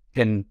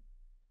 can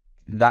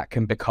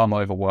become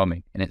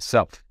overwhelming in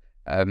itself.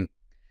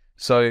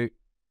 So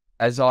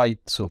as I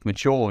sort of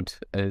matured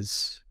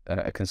as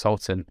a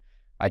consultant,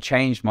 I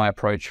changed my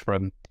approach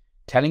from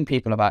telling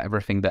people about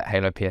everything that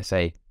Halo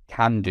PSA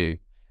can do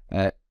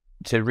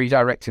to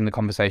redirecting the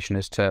conversation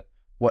as to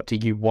what do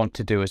you want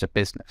to do as a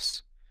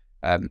business.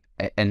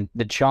 And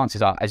the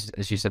chances are,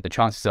 as you said, the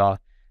chances are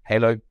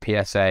Halo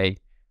PSA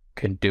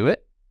can do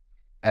it.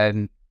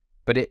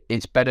 But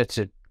it's better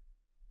to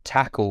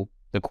tackle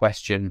the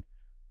question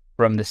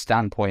from the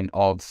standpoint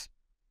of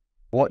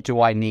what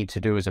do I need to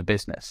do as a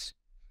business,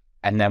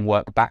 and then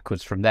work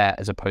backwards from there,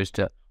 as opposed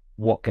to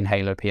what can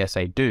Halo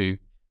PSA do,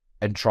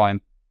 and try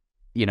and,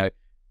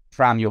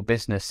 cram your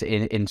business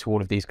into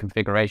all of these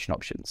configuration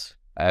options.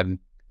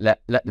 Let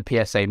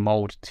the PSA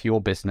mold to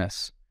your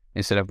business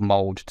instead of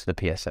mold to the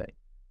PSA.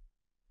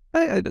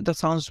 That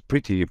sounds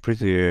pretty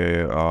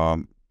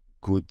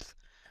good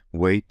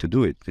way to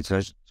do it. It's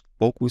just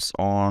focus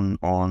on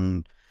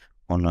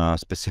a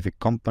specific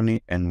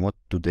company and what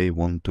do they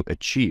want to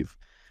achieve.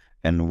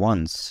 And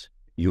once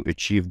you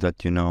achieve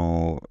that,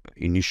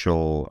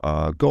 initial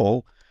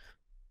goal,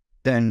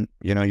 then,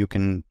 you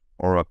can,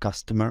 or a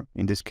customer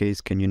in this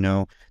case,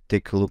 can,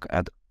 take a look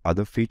at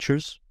other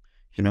features,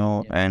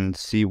 and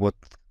see what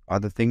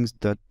other things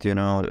that,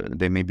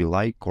 they maybe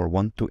like or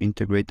want to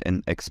integrate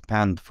and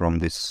expand from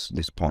this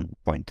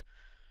point.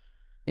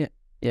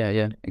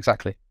 Yeah,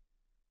 exactly.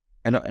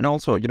 And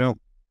also,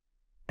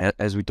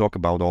 as we talk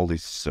about all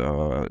this,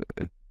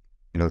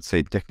 let's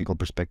say technical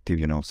perspective,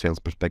 sales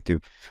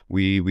perspective,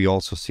 we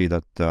also see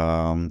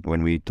that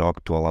when we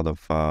talk to a lot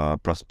of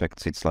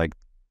prospects, it's like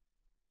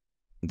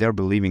they're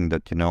believing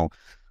that,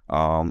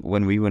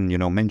 when we even,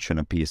 mention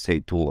a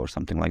PSA tool or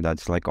something like that,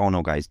 it's like, oh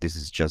no, guys, this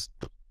is just,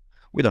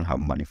 we don't have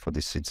money for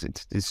this.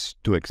 It's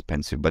too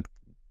expensive. But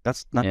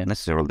that's not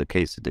necessarily the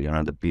case.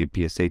 The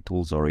PSA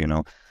tools or,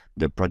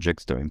 the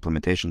projects, the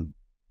implementation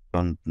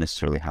don't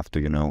necessarily have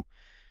to,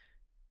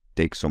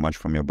 take so much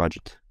from your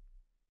budget.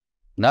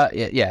 No,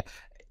 yeah.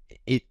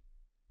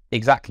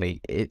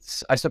 Exactly.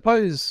 It's, I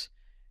suppose,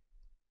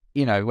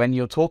 when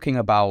you're talking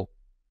about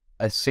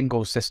a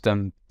single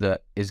system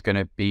that is going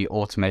to be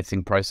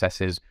automating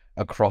processes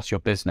across your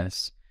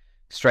business,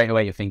 straight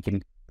away you're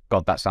thinking,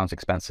 God, that sounds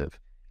expensive.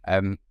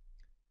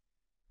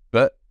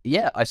 But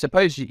yeah, I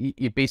suppose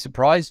you'd be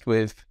surprised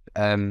with,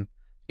 some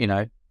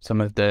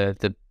of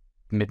the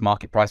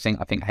mid-market pricing.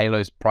 I think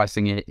Halo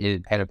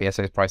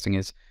PSA's pricing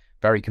is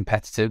very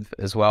competitive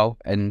as well.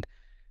 And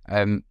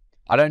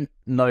I don't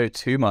know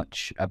too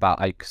much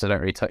about it because I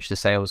don't really touch the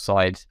sales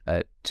side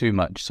too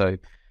much. So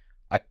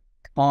I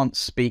can't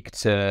speak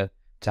to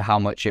how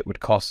much it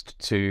would cost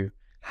to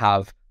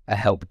have a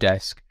help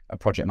desk, a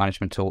project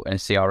management tool, and a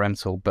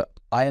CRM tool. But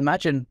I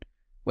imagine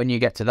when you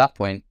get to that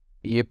point,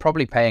 you're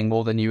probably paying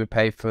more than you would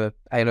pay for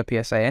Halo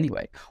PSA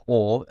anyway,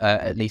 or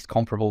at least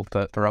comparable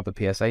for other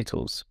PSA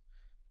tools.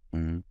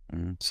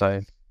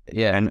 So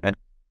yeah,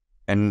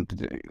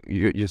 and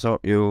you saw,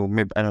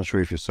 maybe, I'm not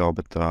sure if you saw,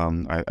 but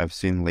I've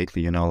seen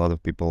lately, a lot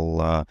of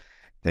people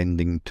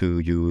tending to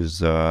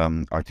use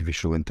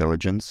artificial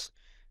intelligence,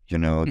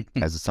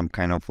 as some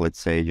kind of, let's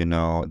say,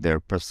 their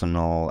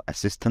personal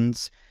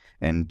assistants,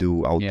 and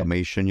do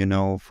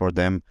automation, for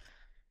them.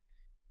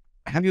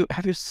 Have you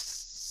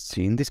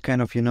seen this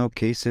kind of,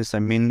 cases? I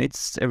mean,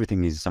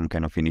 everything is some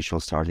kind of initial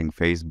starting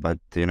phase, but,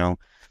 in a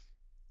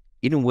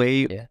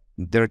way,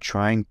 they're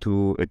trying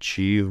to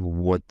achieve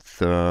what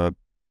the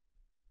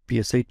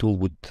PSA tool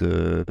would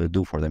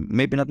do for them.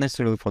 Maybe not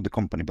necessarily for the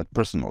company, but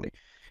personally.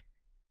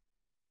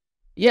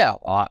 Yeah,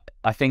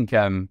 I think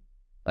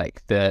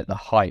like the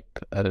hype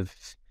of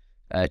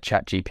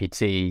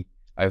ChatGPT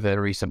over the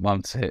recent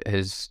months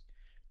has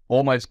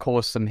almost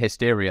caused some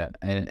hysteria,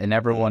 and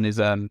everyone is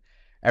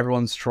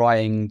everyone's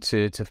trying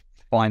to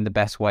find the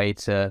best way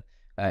to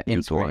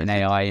integrate an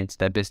AI into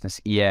their business.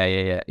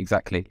 Yeah,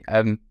 exactly.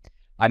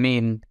 I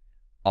mean,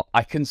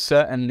 I can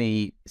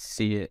certainly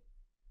see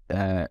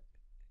it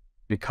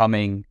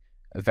becoming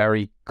a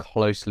very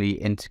closely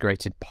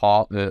integrated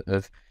part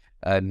of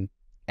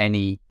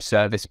any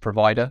service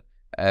provider,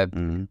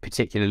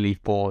 particularly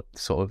for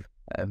sort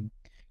of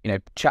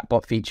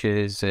chatbot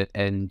features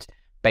and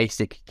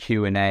basic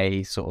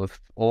Q&A sort of.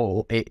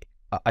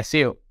 I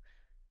see it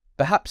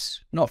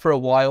perhaps not for a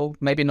while,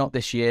 maybe not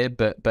this year,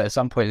 but at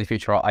some point in the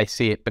future, I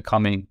see it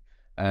becoming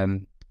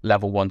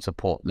level 1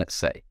 support. Let's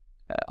say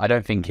I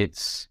don't think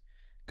it's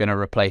going to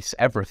replace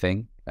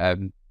everything,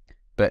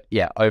 but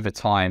yeah, over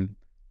time,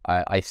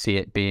 I see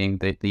it being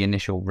the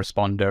initial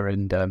responder,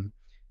 and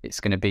it's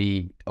going to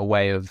be a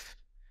way of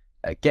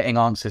getting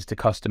answers to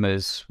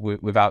customers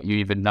without you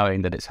even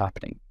knowing that it's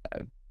happening.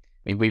 I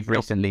mean, we've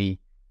recently.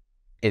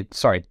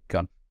 Sorry, go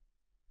on.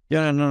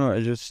 Yeah, no,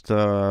 I just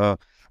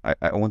I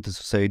wanted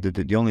to say that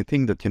the only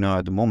thing that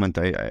at the moment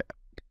I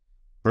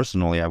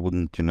personally I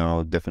wouldn't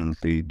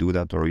definitely do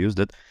that or use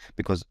that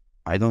because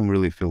I don't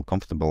really feel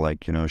comfortable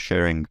like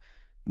sharing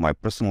my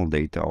personal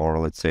data or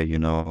let's say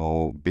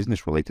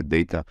business related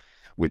data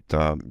with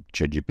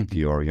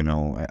ChatGPT or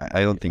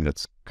I don't think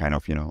that's kind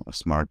of a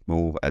smart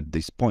move at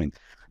this point.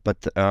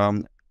 But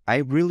I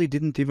really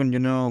didn't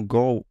even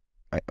go.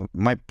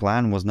 My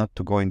plan was not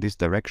to go in this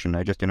direction.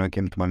 I just it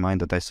came to my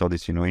mind that I saw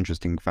this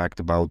interesting fact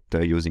about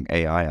using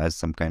AI as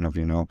some kind of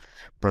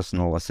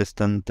personal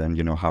assistant and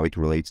how it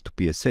relates to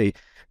PSA.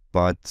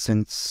 But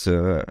since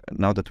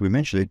now that we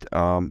mentioned it,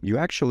 you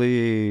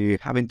actually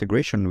have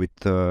integration with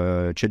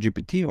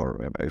ChatGPT,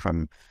 or if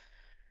I'm,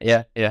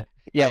 Yeah, yeah,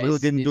 I yeah. really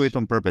didn't do It's it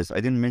on purpose. I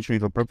didn't mention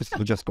it on purpose. It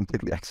was just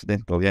completely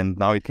accidental, and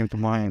now it came to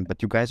mind.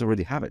 But you guys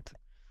already have it.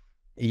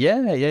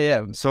 yeah, yeah,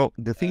 yeah. So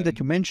the thing that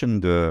you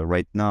mentioned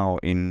right now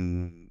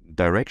in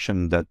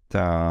direction that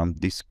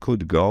this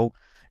could go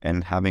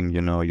and having,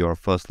 your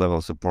first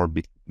level support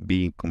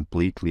being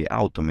completely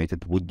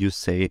automated, would you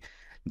say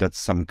that's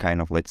some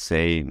kind of, let's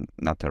say,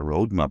 not a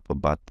roadmap,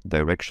 but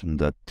direction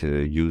that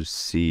you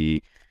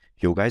see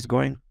you guys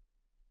going,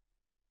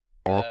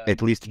 or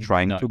at least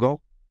trying No, to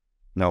go?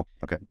 No.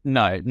 Okay.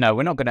 no.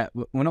 We're not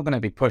gonna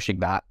be pushing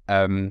that.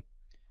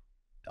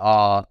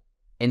 Our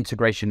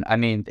integration. I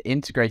mean,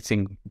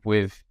 integrating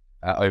with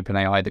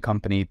OpenAI, the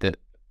company that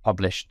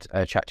published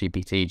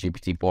ChatGPT,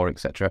 GPT-4,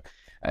 etc.,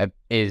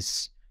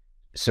 is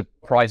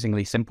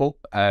surprisingly simple.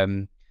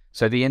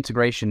 So the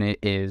integration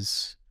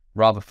is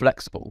rather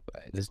flexible.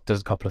 It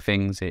does a couple of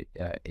things. It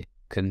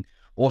can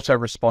auto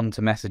respond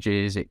to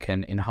messages. It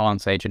can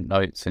enhance agent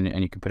notes, and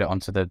you can put it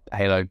onto the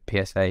Halo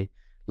PSA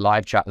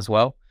live chat as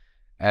well.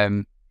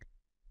 Um,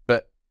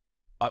 but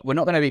we're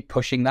not going to be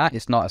pushing that.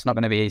 It's not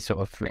going to be sort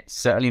of, it's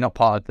certainly not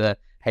part of the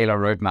Halo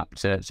roadmap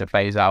to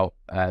phase out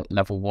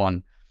level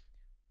 1.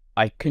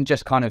 I can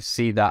just kind of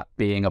see that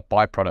being a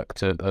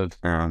byproduct of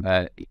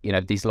Uh,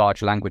 these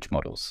large language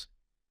models.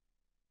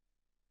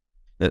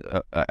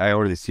 I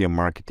already see a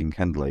marketing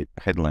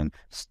headline.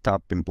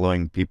 Stop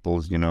employing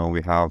people's,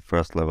 we have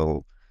first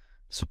level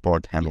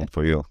support Yeah, handled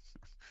for you.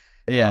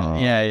 yeah, Uh,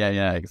 yeah, yeah,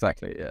 yeah.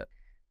 Exactly. Yeah.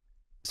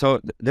 so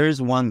there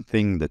is one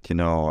thing that,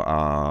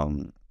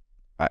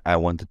 I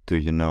wanted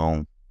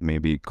to,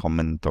 maybe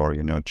comment or,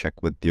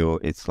 check with you.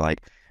 It's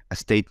like a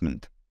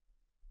statement.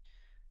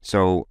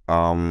 So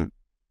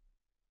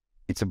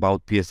it's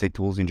about PSA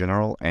tools in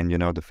general, and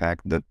the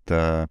fact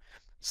that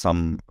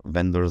some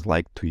vendors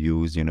like to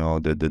use,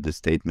 the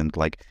statement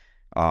like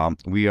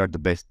we are the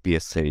best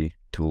PSA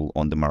tool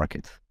on the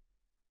market.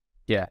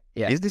 Yeah,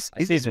 yeah. Is this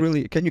I is see this that.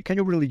 really can you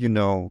really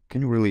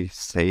can you really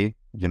say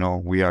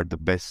we are the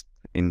best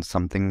in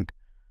something?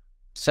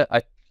 So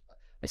I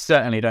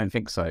certainly don't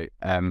think so.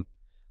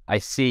 I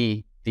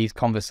see these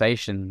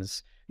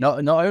conversations,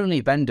 not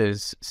only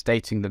vendors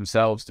stating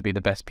themselves to be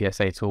the best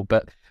PSA tool,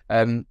 but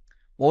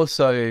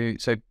also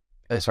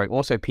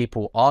also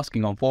people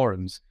asking on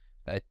forums,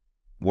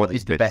 What what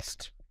is is the best?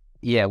 best?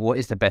 Yeah, what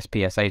is the best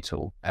PSA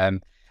tool?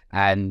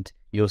 And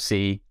you'll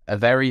see a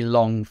very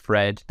long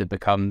thread that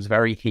becomes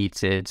very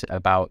heated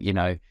about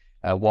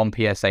one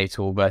PSA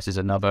tool versus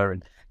another,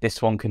 and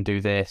this one can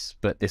do this,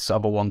 but this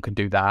other one can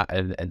do that,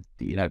 and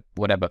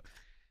whatever.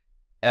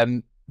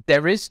 Um,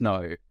 there is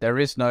no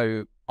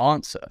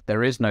answer.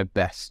 There is no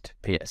best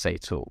PSA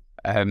tool.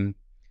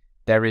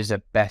 There is a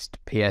best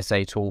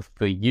PSA tool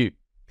for you,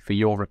 for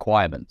your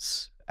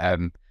requirements.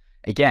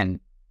 Again,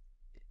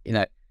 you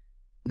know,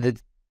 the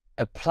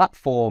a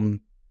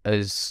platform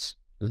as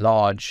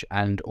large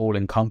and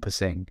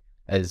all-encompassing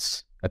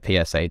as a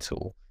PSA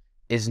tool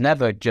is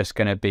never just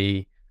going to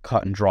be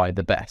cut and dry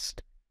the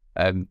best.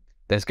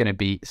 There's going to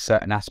be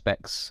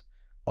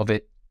of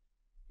it,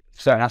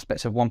 certain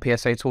aspects of one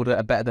PSA tool that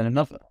are better than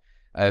another.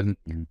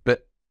 Mhm.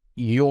 But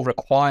your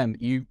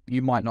requirement, you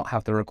might not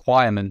have the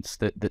requirements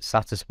that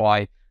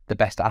satisfy the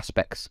best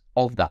aspects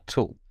of that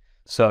tool.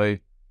 So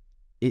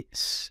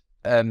it's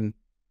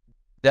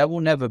there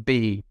will never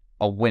be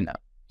a winner,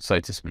 so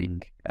to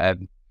speak.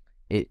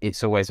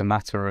 It's always a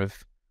matter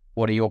of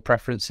what are your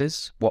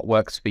preferences, what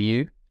works for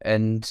you,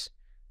 and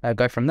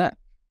go from there.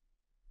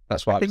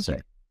 That's I what I would think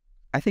say.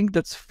 I think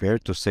that's fair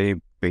to say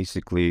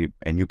basically,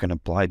 and you can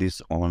apply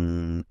this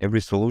on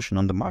every solution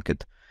on the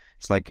market.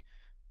 It's like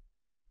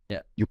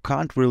Yeah, you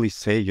can't really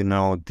say,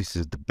 this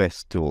is the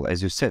best tool.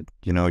 As you said,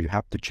 you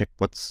have to check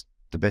what's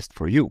the best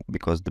for you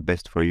because the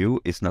best for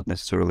you is not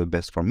necessarily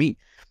best for me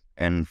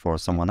and for yeah,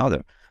 someone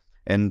other.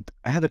 And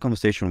I had a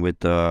conversation with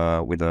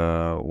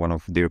one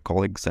of their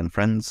colleagues and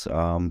friends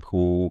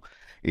who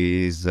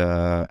is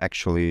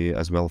actually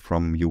as well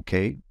from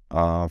UK,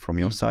 from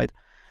your mm, side,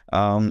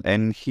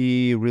 and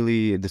he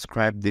really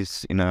described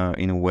this in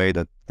a way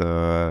that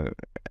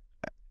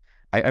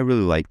I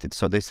really liked it.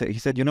 So he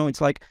said,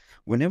 it's like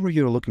whenever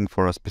you're looking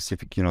for a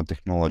specific,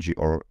 technology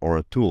or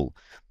a tool,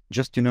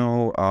 just,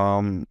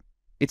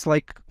 it's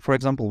like, for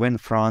example, when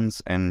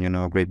France and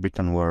Great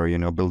Britain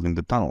were building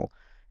the tunnel,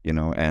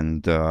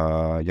 and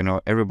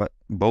everybody,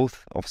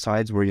 both of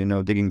sides were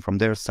digging from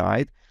their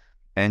side,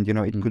 and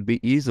it could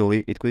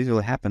easily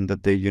happen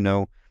that they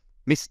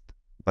missed,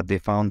 but they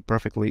found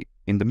perfectly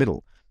in the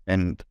middle.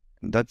 And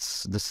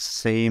that's the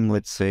same,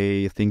 let's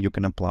say, thing you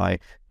can apply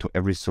to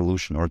every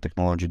solution or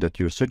technology that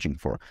you're searching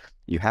for.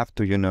 You have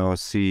to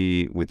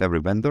see with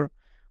every vendor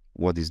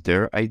what is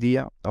their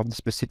idea of the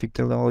specific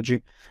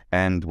technology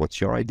and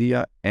what's your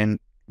idea, and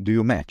do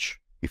you match?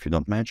 If you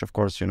don't match, of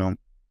course,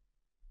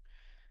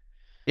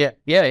 Yeah,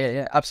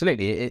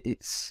 absolutely.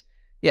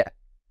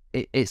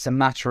 It's a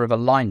matter of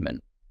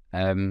alignment.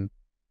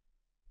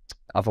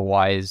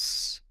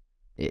 Otherwise,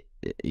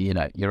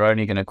 you're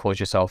only going to cause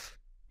yourself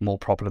more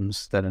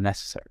problems than are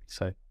necessary.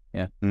 So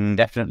yeah,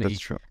 definitely that's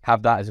true.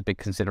 have that as a big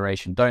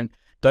consideration. Don't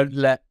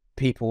let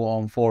people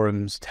on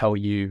forums tell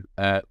you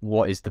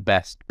what is the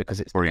best because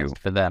it's For the you. best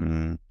for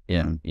them.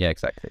 Yeah,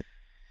 exactly.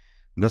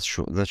 That's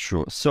true. That's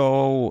true.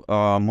 So,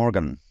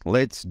 Morgan,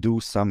 let's do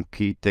some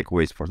key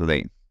takeaways for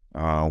today.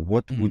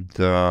 What would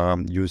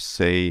you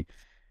say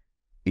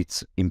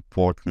it's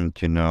important,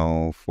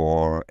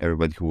 for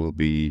everybody who will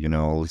be,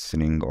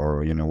 listening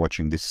or,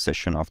 watching this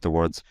session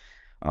afterwards?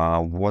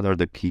 What are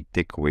the key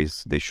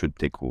takeaways they should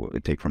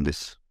take from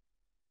this?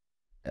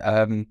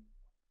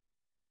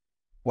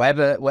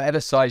 Whatever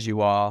size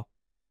you are,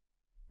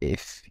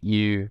 if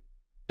you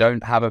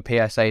don't have a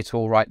PSA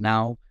tool right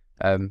now,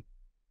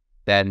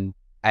 then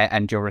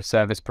and you're a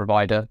service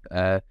provider,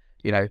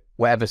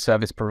 whatever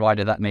service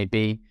provider that may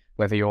be,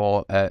 whether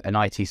you're an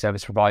IT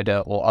service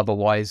provider or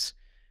otherwise,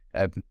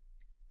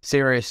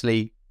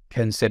 seriously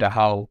consider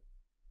how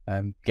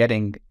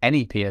getting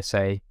any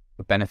PSA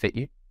would benefit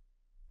you.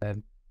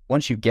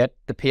 Once you get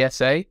the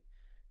PSA,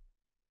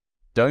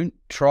 don't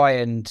try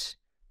and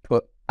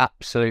put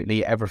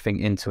absolutely everything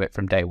into it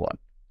from day one.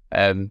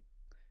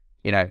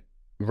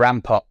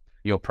 Ramp up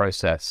your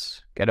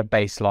process, get a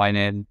baseline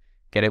in,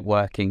 get it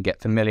working,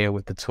 get familiar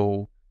with the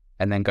tool,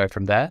 and then go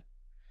from there.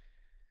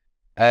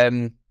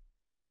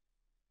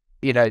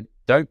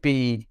 Don't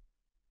be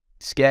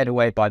scared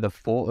away by the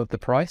thought of the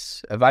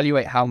price.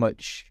 Evaluate how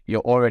much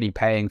you're already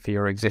paying for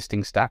your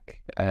existing stack,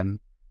 and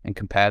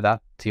compare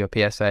that to your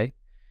PSA,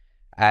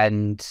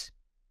 and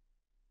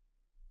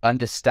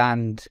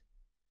understand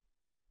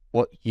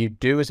what you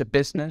do as a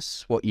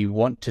business, what you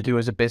want to do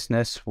as a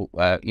business. What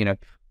are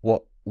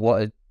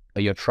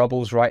your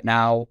troubles right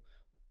now?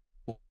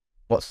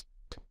 What's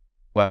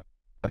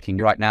working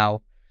right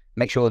now?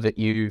 Make sure that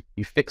you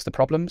fix the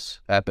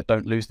problems, but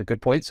don't lose the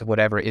good points of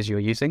whatever it is you're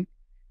using.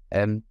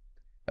 And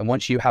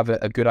once you have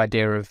a good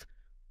idea of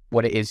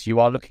what it is you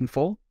are looking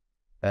for,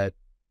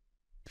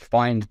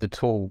 find the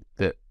tool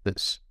that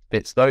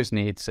fits those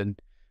needs, and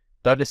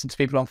don't listen to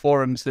people on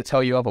forums that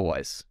tell you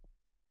otherwise.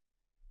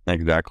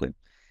 Exactly.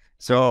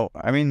 So,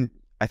 I mean,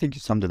 I think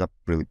you summed it up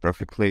really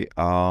perfectly.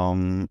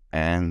 And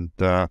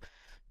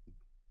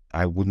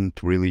I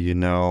wouldn't really,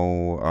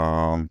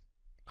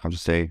 how to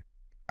say,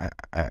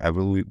 I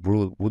really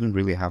wouldn't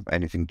really have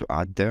anything to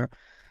add there.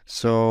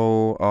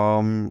 So,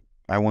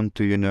 I want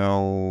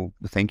to,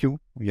 thank you,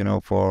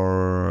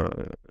 for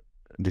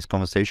this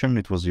conversation.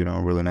 It was,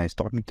 really nice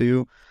talking to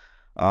you.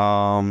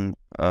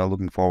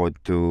 Looking forward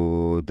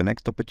to the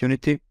next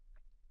opportunity.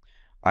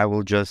 I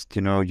will just,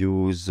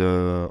 use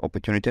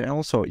opportunity. And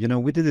also,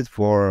 we did it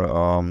for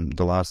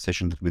the last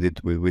session that we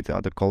did with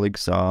other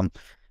colleagues.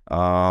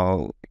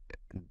 Uh,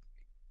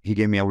 he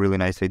gave me a really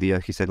nice idea.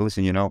 He said,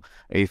 listen,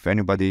 if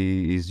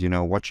anybody is,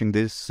 watching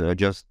this,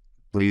 just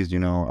please,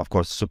 of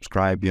course,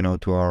 subscribe,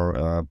 to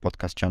our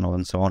podcast channel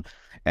and so on.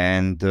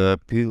 And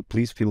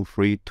please feel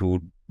free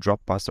to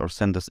drop us or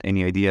send us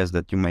any ideas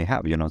that you may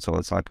have, so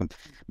it's like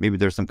maybe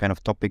there's some kind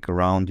of topic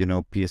around,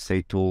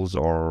 PSA tools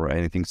or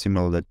anything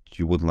similar that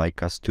you would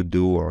like us to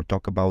do or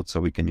talk about, so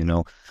we can,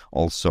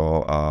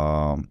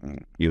 also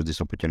use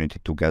this opportunity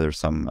to gather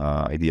some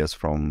ideas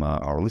from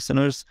our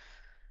listeners.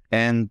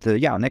 And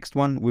yeah, next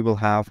one we will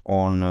have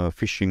on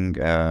phishing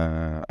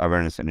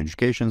awareness and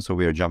education. So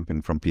we are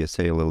jumping from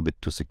PSA a little bit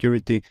to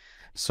security.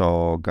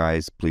 So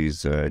guys,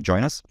 please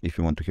join us if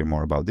you want to hear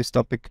more about this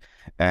topic.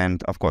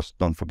 And of course,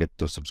 don't forget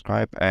to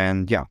subscribe.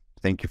 And yeah,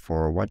 thank you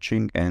for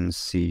watching and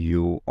see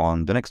you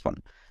on the next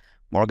one.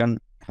 Morgan,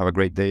 have a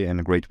great day and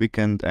a great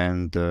weekend,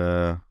 and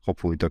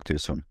hopefully talk to you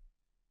soon.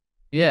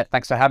 Yeah,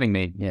 thanks for having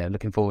me. Yeah,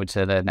 looking forward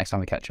to the next time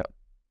we catch up.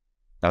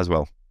 As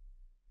well.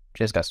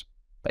 Cheers, guys.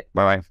 Bye.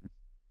 Bye-bye.